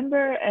of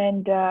September.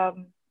 And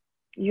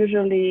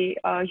usually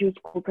youth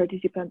school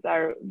participants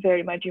are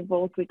very much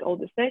involved with all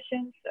the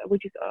sessions,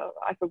 which is,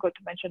 I forgot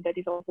to mention, that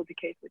is also the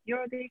case with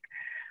EuroDIC.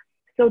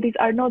 So these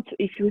are not,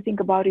 if you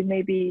think about it,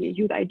 maybe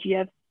youth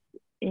IGFs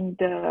in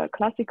the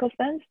classical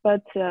sense,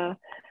 but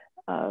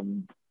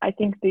I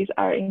think these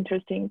are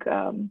interesting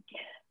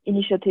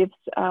initiatives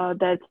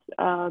that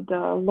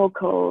the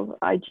local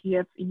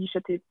IGF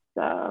initiatives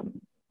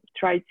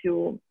try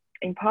to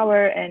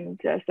empower and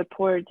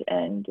support,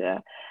 and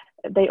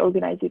they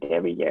organize it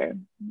every year.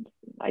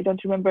 I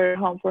don't remember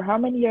for how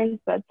many years,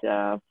 but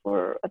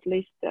for at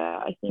least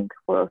I think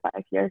 4 or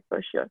 5 years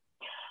for sure.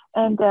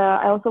 And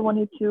I also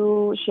wanted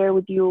to share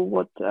with you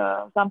what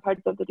some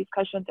parts of the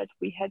discussion that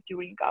we had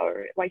during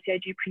our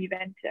YCIG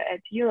pre-event at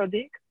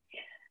EuroDIC.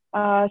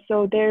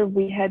 So there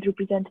we had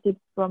representatives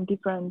from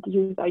different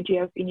youth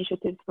IGF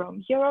initiatives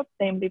from Europe,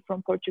 namely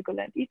from Portugal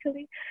and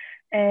Italy.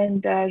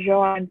 And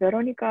Joa and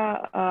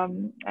Veronica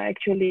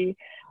actually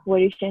were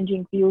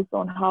exchanging views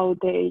on how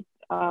they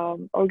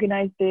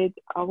organized it,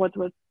 what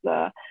were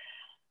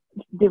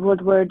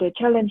the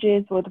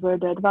challenges, what were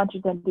the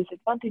advantages and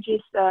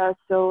disadvantages.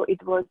 So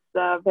it was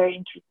very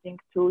interesting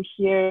to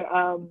hear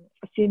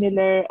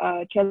similar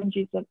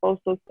challenges and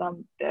also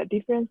some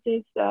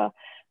differences.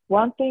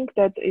 One thing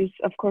that is,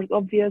 of course,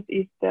 obvious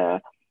is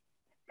the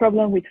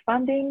problem with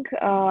funding,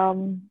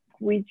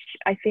 which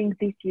I think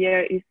this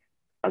year is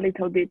a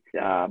little bit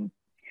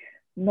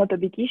not a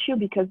big issue,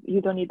 because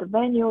you don't need a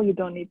venue, you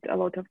don't need a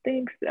lot of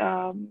things.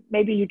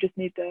 Maybe you just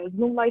need a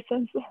Zoom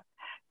license to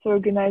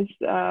organize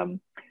a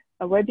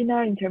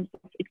webinar in terms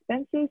of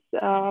expenses,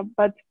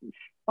 but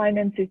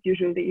finances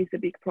usually is a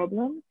big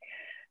problem.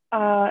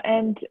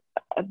 And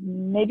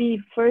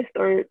maybe first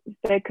or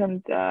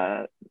second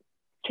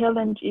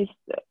challenge is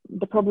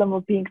the problem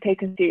of being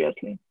taken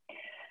seriously.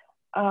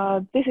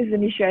 This is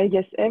an issue, I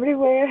guess,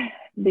 everywhere,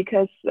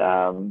 because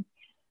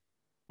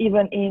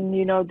even in,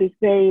 you know, these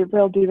very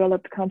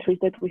well-developed countries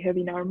that we have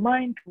in our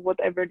mind,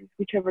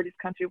 whichever this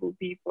country will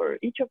be for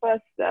each of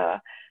us,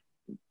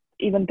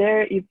 even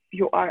there, if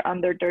you are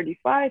under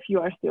 35, you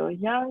are still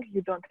young,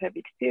 you don't have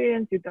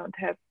experience, you don't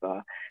have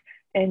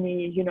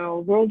any, you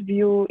know,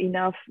 worldview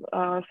enough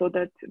so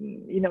that,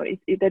 you know,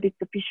 that it's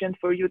sufficient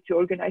for you to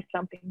organize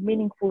something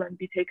meaningful and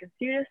be taken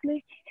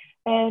seriously.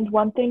 And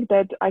one thing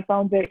that I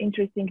found very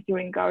interesting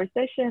during our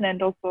session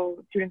and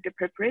also during the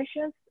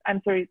preparations,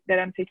 I'm sorry that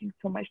I'm taking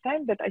so much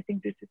time, but I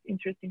think this is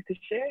interesting to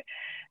share,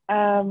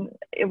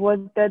 it was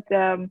that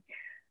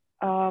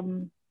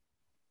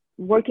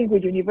working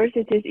with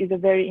universities is a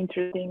very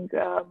interesting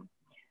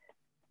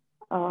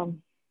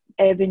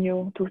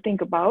avenue to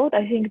think about.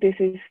 I think this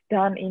is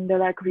done in the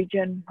LAC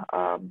region,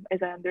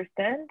 as I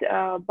understand,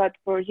 but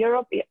for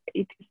Europe, it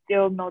is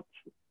still not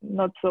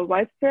so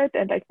widespread,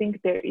 and I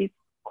think there is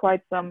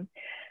quite some,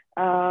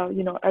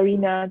 you know,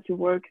 arena to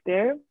work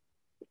there.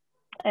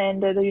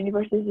 And the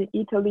universities in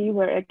Italy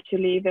were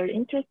actually very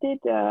interested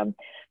to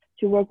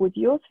work with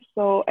youth.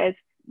 So as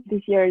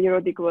this year,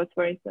 EuroDig was,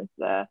 for instance,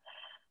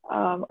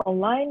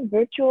 online,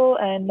 virtual,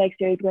 and next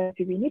year it's going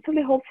to be in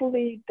Italy,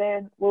 hopefully.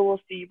 Then we will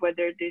see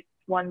whether this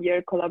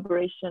one-year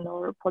collaboration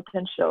or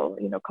potential,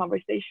 you know,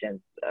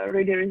 conversations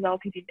really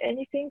resulted in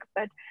anything.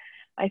 But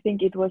I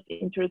think it was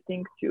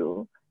interesting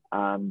to,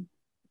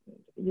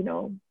 you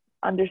know,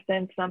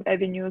 understand some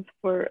avenues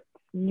for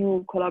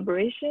new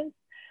collaborations.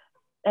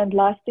 And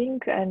last thing,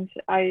 and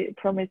I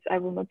promise I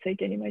will not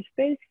take any of my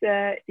space,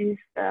 is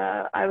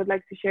I would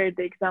like to share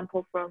the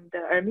example from the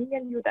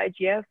Armenian Youth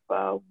IGF,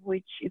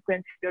 which is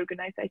going to be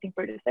organized, I think,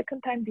 for the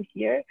second time this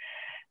year.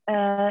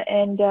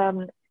 And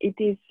it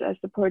is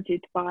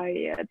supported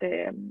by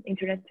the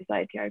Internet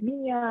Society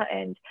Armenia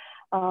and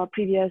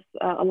previous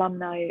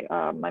alumni,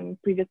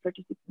 previous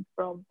participants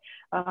from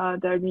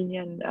the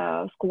Armenian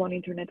School on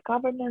Internet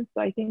Governance.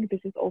 So I think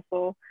this is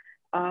also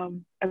a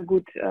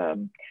good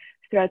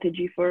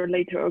strategy for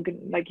later,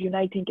 like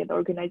uniting and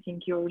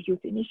organizing your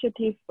youth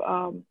initiative,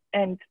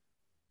 and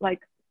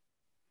like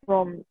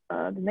from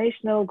the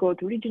national go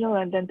to regional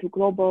and then to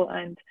global,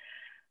 and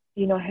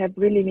you know, have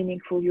really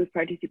meaningful youth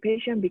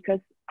participation,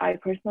 because I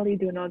personally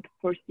do not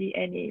foresee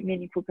any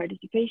meaningful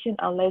participation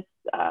unless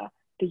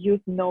the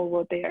youth know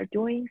what they are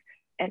doing.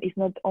 And it's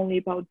not only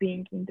about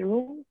being in the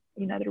room,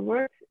 in other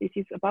words, it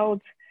is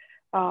about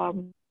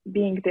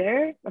being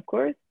there, of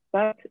course,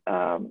 but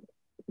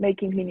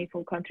making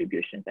meaningful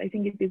contributions. I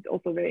think it is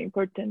also very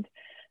important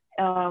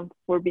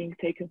for being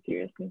taken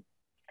seriously.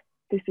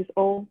 This is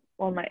all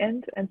on my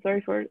end, and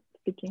sorry for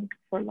speaking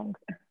for long.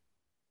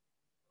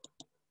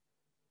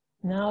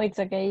 No, it's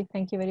okay.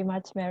 Thank you very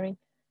much, Meri.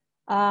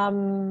 Let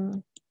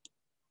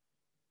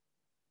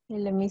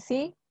me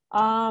see.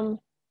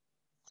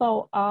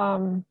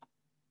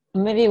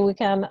 Maybe we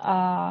can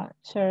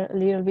share a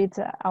little bit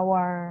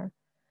our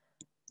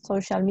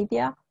social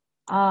media,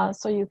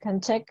 so you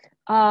can check.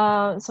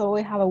 So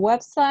we have a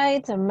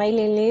website, a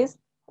mailing list,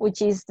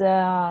 which is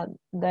the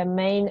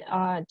main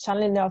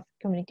channel of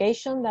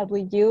communication that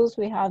we use.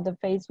 We have the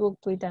Facebook,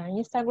 Twitter,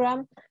 and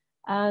Instagram,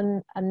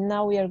 and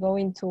now we are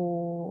going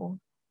to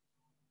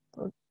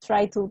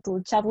try to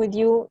chat with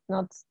you,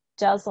 not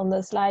just on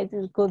the slides,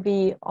 it could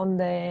be on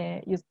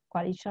the Youth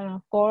Coalition,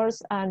 of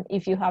course. And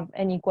if you have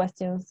any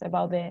questions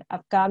about the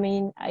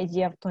upcoming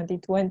IGF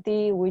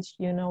 2020, which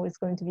you know is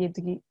going to be a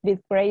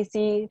bit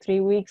crazy, 3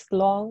 weeks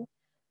long,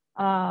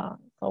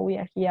 so we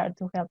are here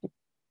to help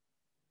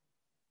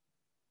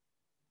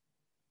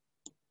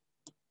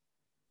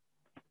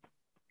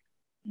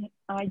you.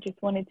 I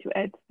just wanted to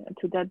add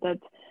to that,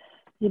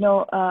 you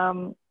know,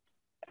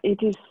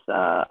 it is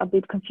a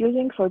bit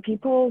confusing for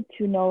people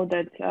to know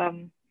that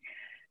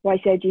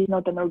YCIG is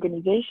not an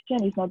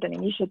organization, it's not an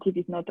initiative,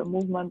 it's not a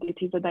movement, it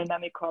is a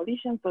dynamic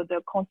coalition. So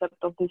the concept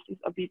of this is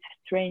a bit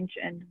strange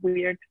and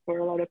weird for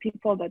a lot of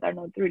people that are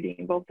not really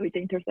involved with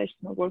the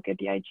intersectional work at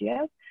the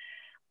IGF.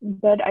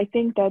 But I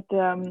think that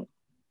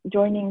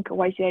joining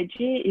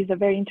YCIG is a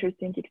very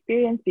interesting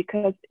experience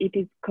because it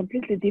is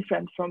completely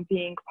different from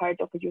being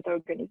part of a youth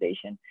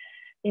organization.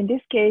 In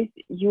this case,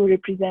 you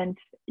represent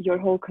your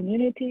whole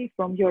community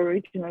from your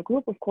original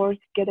group, of course,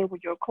 together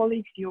with your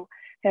colleagues. You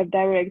have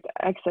direct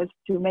access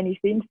to many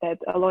things that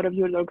a lot of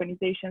youth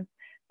organizations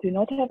do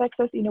not have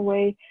access in a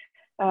way.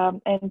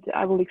 And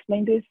I will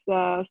explain this.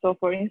 So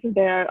for instance,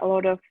 there are a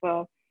lot of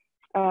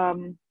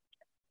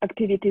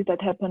activities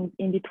that happen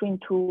in between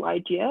two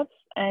IGFs.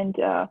 And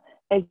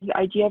as the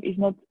IGF is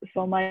not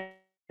so much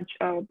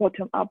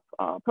bottom-up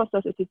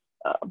process, it is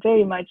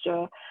very much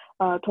a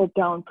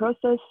top-down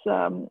process.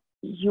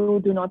 You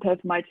do not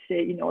have much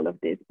say in all of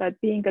this, but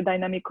being a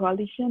dynamic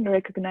coalition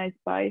recognized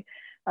by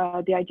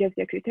the IGF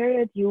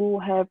Secretariat, you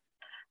have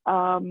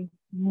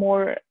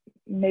more,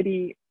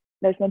 maybe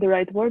that's not the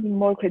right word,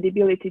 more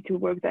credibility to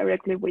work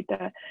directly with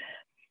the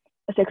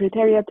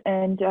Secretariat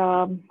and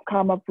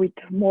come up with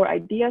more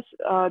ideas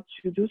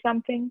to do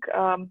something.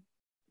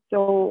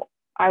 So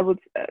I would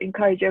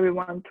encourage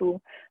everyone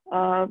to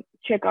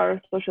check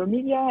our social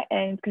media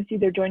and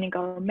consider joining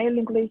our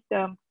mailing list.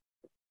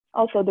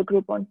 Also the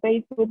group on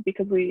Facebook,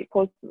 because we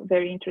post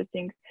very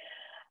interesting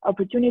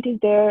opportunities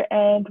there.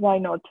 And why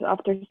not,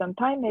 after some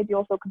time, maybe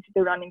also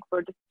consider running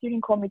for the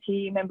steering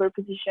committee member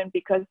position,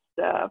 because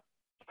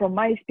from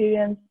my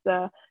experience,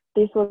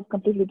 this was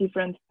completely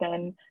different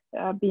than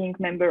being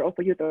member of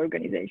a youth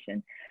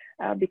organization,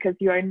 because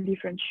you are in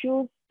different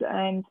shoes,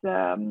 and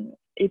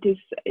it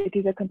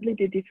is a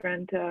completely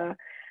different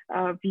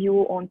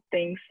view on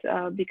things,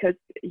 because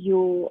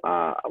you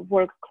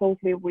work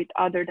closely with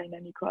other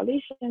dynamic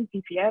coalitions,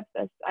 PPFs,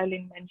 as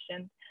Eileen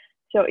mentioned.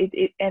 So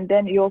and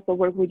then you also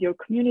work with your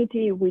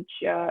community, which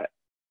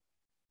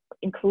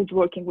includes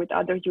working with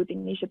other youth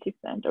initiatives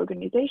and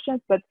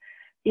organizations. But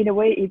in a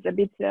way, it's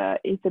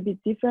a bit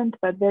different,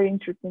 but very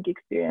interesting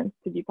experience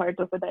to be part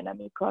of a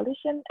dynamic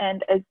coalition.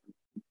 And as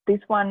this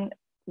one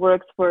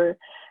works for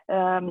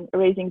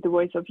raising the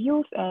voice of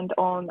youth and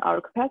on our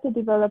capacity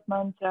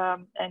development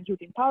and youth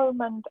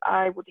empowerment,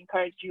 I would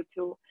encourage you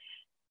to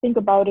think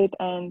about it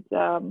and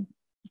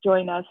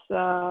join us,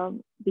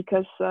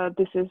 because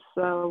this is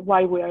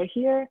why we are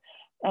here,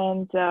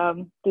 and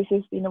this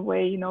is in a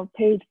way,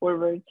 paid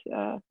forward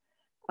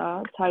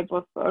type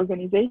of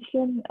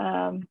organization.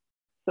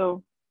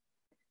 So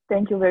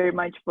thank you very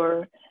much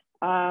for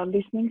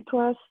listening to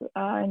us,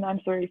 and I'm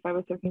sorry if I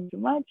was talking too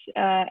much,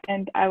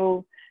 and I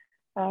will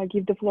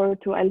give the floor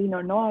to Eileen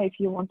or Noah if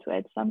you want to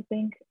add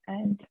something,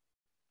 and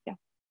yeah,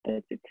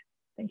 that's it.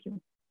 Thank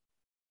you.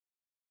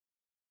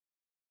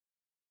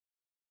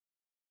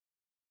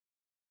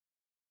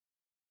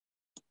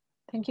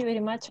 Thank you very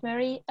much,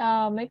 Meri.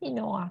 Maybe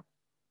Noah,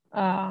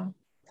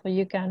 so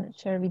you can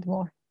share a bit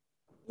more.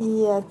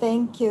 Yeah,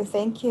 thank you,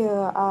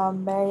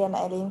 Meri and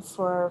Eileen,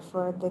 for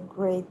the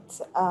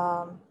great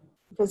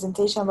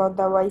presentation about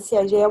the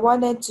YCIG. I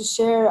wanted to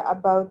share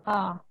about.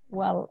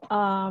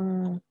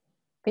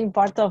 Being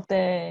part of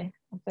the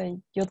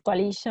Youth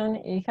Coalition,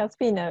 it has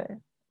been a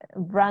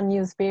brand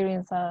new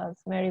experience, as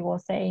Meri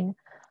was saying,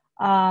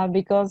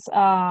 because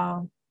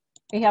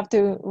we have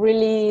to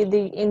really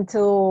dig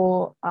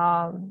into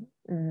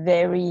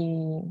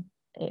very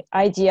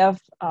IGF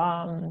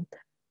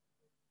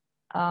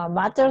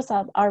matters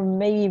that are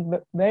maybe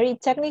very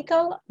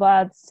technical,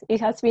 but it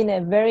has been a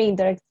very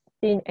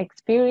interesting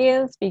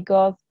experience,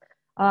 because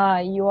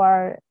you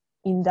are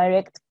in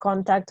direct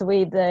contact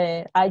with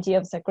the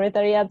IGF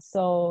secretariat,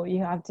 so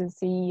you have to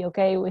see,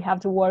 okay, we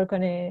have to work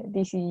on a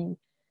DC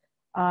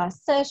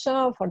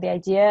session for the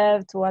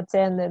IGF, to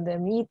attend the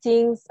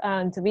meetings,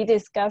 and to be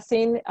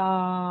discussing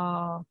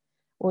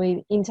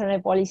with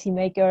internet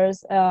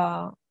policymakers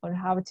on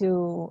how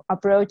to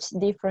approach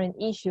different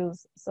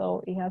issues.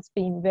 So it has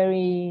been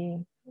very,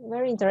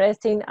 very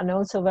interesting, and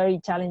also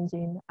very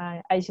challenging,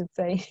 I should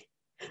say,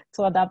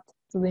 to adapt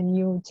to the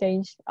new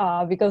change,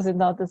 because it's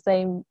not the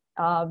same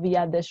be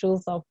at the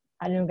shoes of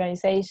an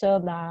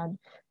organization than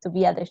to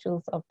be at the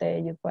shoes of the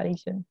Youth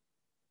Coalition.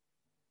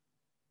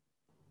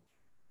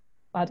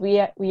 But we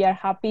are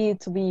happy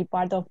to be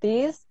part of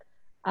this,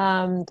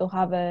 to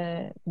have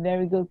a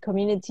very good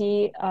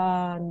community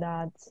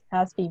that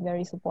has been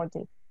very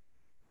supportive,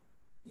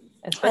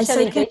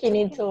 especially taking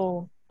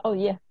into. Oh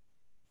yeah.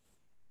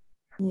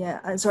 Yeah,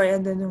 I'm sorry, I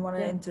didn't want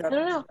to interrupt.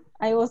 No.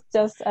 I was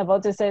just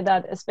about to say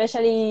that,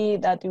 especially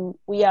that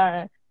we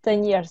are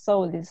 10 years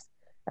old, is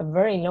a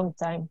very long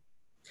time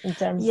in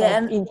terms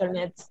of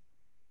internet.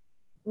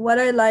 What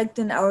I liked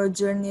in our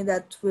journey,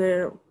 that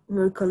we're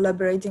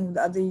collaborating with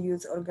other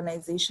youth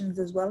organizations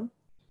as well,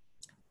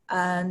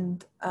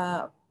 and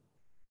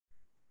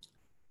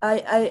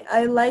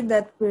I like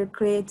that we're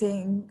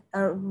creating,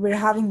 we're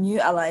having new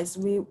allies.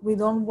 We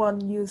don't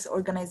want youth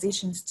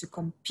organizations to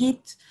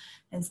compete.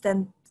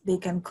 Instead, they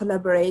can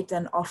collaborate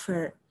and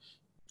offer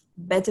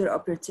better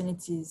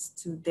opportunities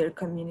to their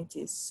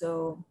communities.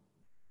 So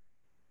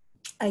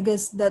I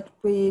guess that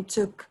we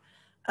took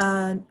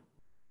a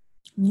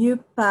new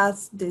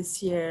path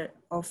this year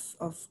of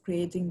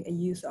creating a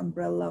youth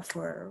umbrella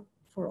for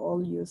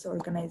all youth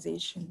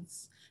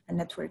organizations and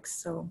networks.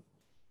 So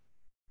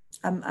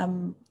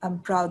I'm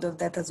proud of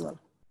that as well.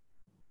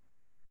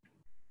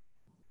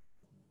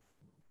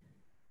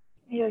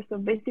 Yeah, so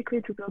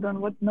basically, to build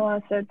on what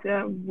Noah said,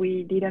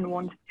 we didn't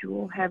want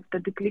to have the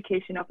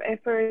duplication of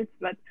efforts,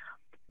 but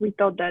we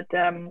thought that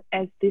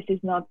as this is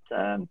not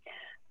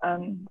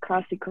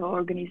classical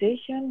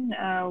organization,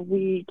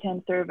 we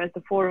can serve as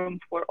a forum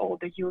for all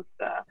the youth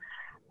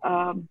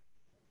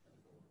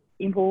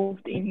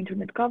involved in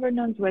internet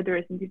governance, whether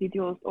as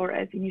individuals or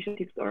as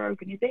initiatives or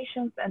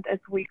organizations. And as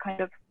we kind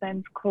of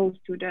stand close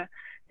to the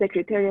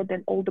secretariat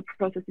and all the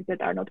processes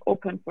that are not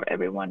open for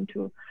everyone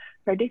to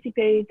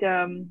participate,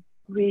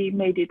 we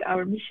made it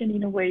our mission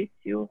in a way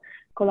to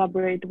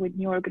collaborate with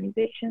new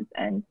organizations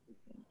and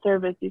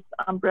serve as this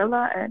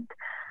umbrella. And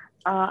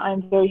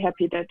I'm very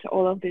happy that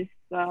all of this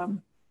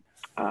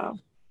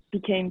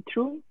became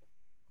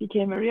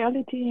a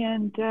reality,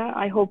 and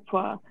I hope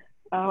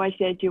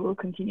YCIG will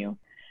continue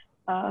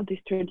this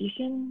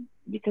tradition,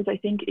 because I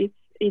think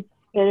it's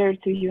better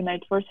to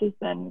unite forces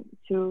than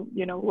to,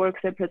 you know, work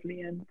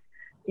separately and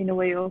in a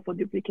way also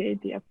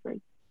duplicate the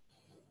efforts.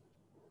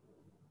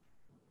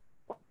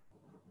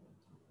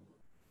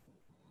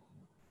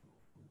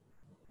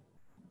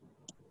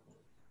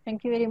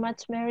 Thank you very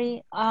much,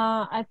 Meri.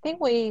 I think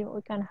we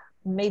can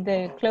make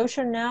the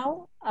closure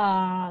now,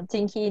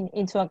 taking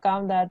into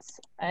account that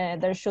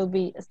there should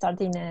be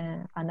starting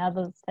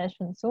another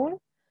session soon.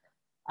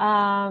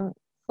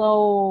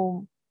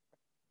 So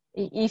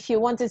if you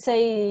want to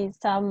say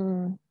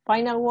some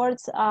final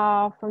words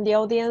from the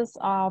audience,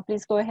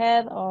 please go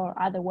ahead, or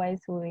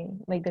otherwise we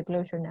make the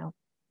closure now.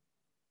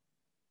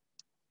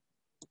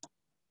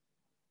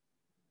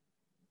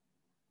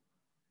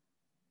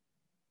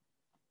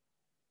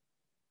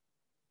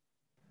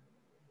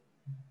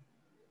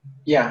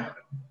 Yeah,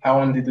 I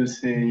wanted to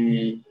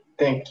say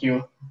thank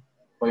you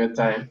for your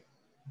time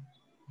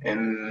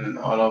and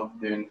all of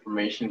the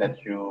information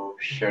that you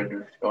shared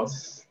with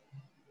us.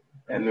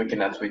 And we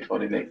cannot wait for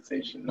the next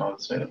session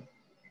also.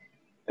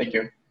 Thank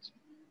you.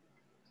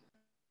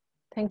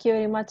 Thank you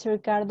very much,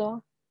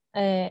 Ricardo.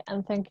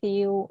 And thank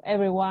you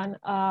everyone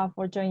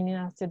for joining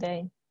us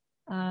today.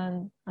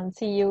 And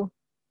see you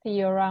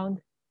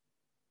around.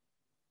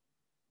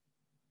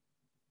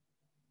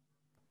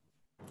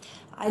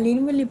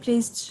 Eileen, will you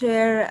please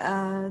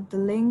share the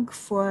link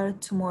for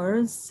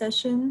tomorrow's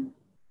session?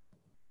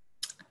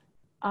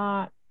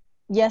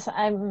 Yes,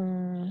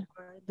 I'm.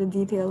 The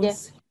details.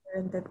 Yes,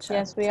 in the chat.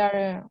 yes, we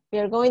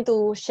are going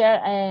to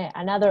share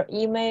another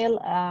email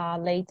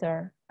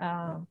later.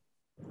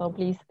 So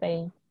please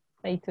stay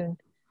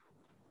tuned.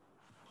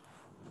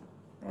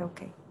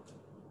 Okay.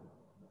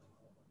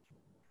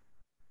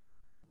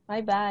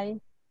 Bye bye.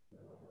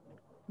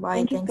 Bye.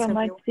 Thank you so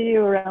much. See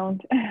you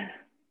around.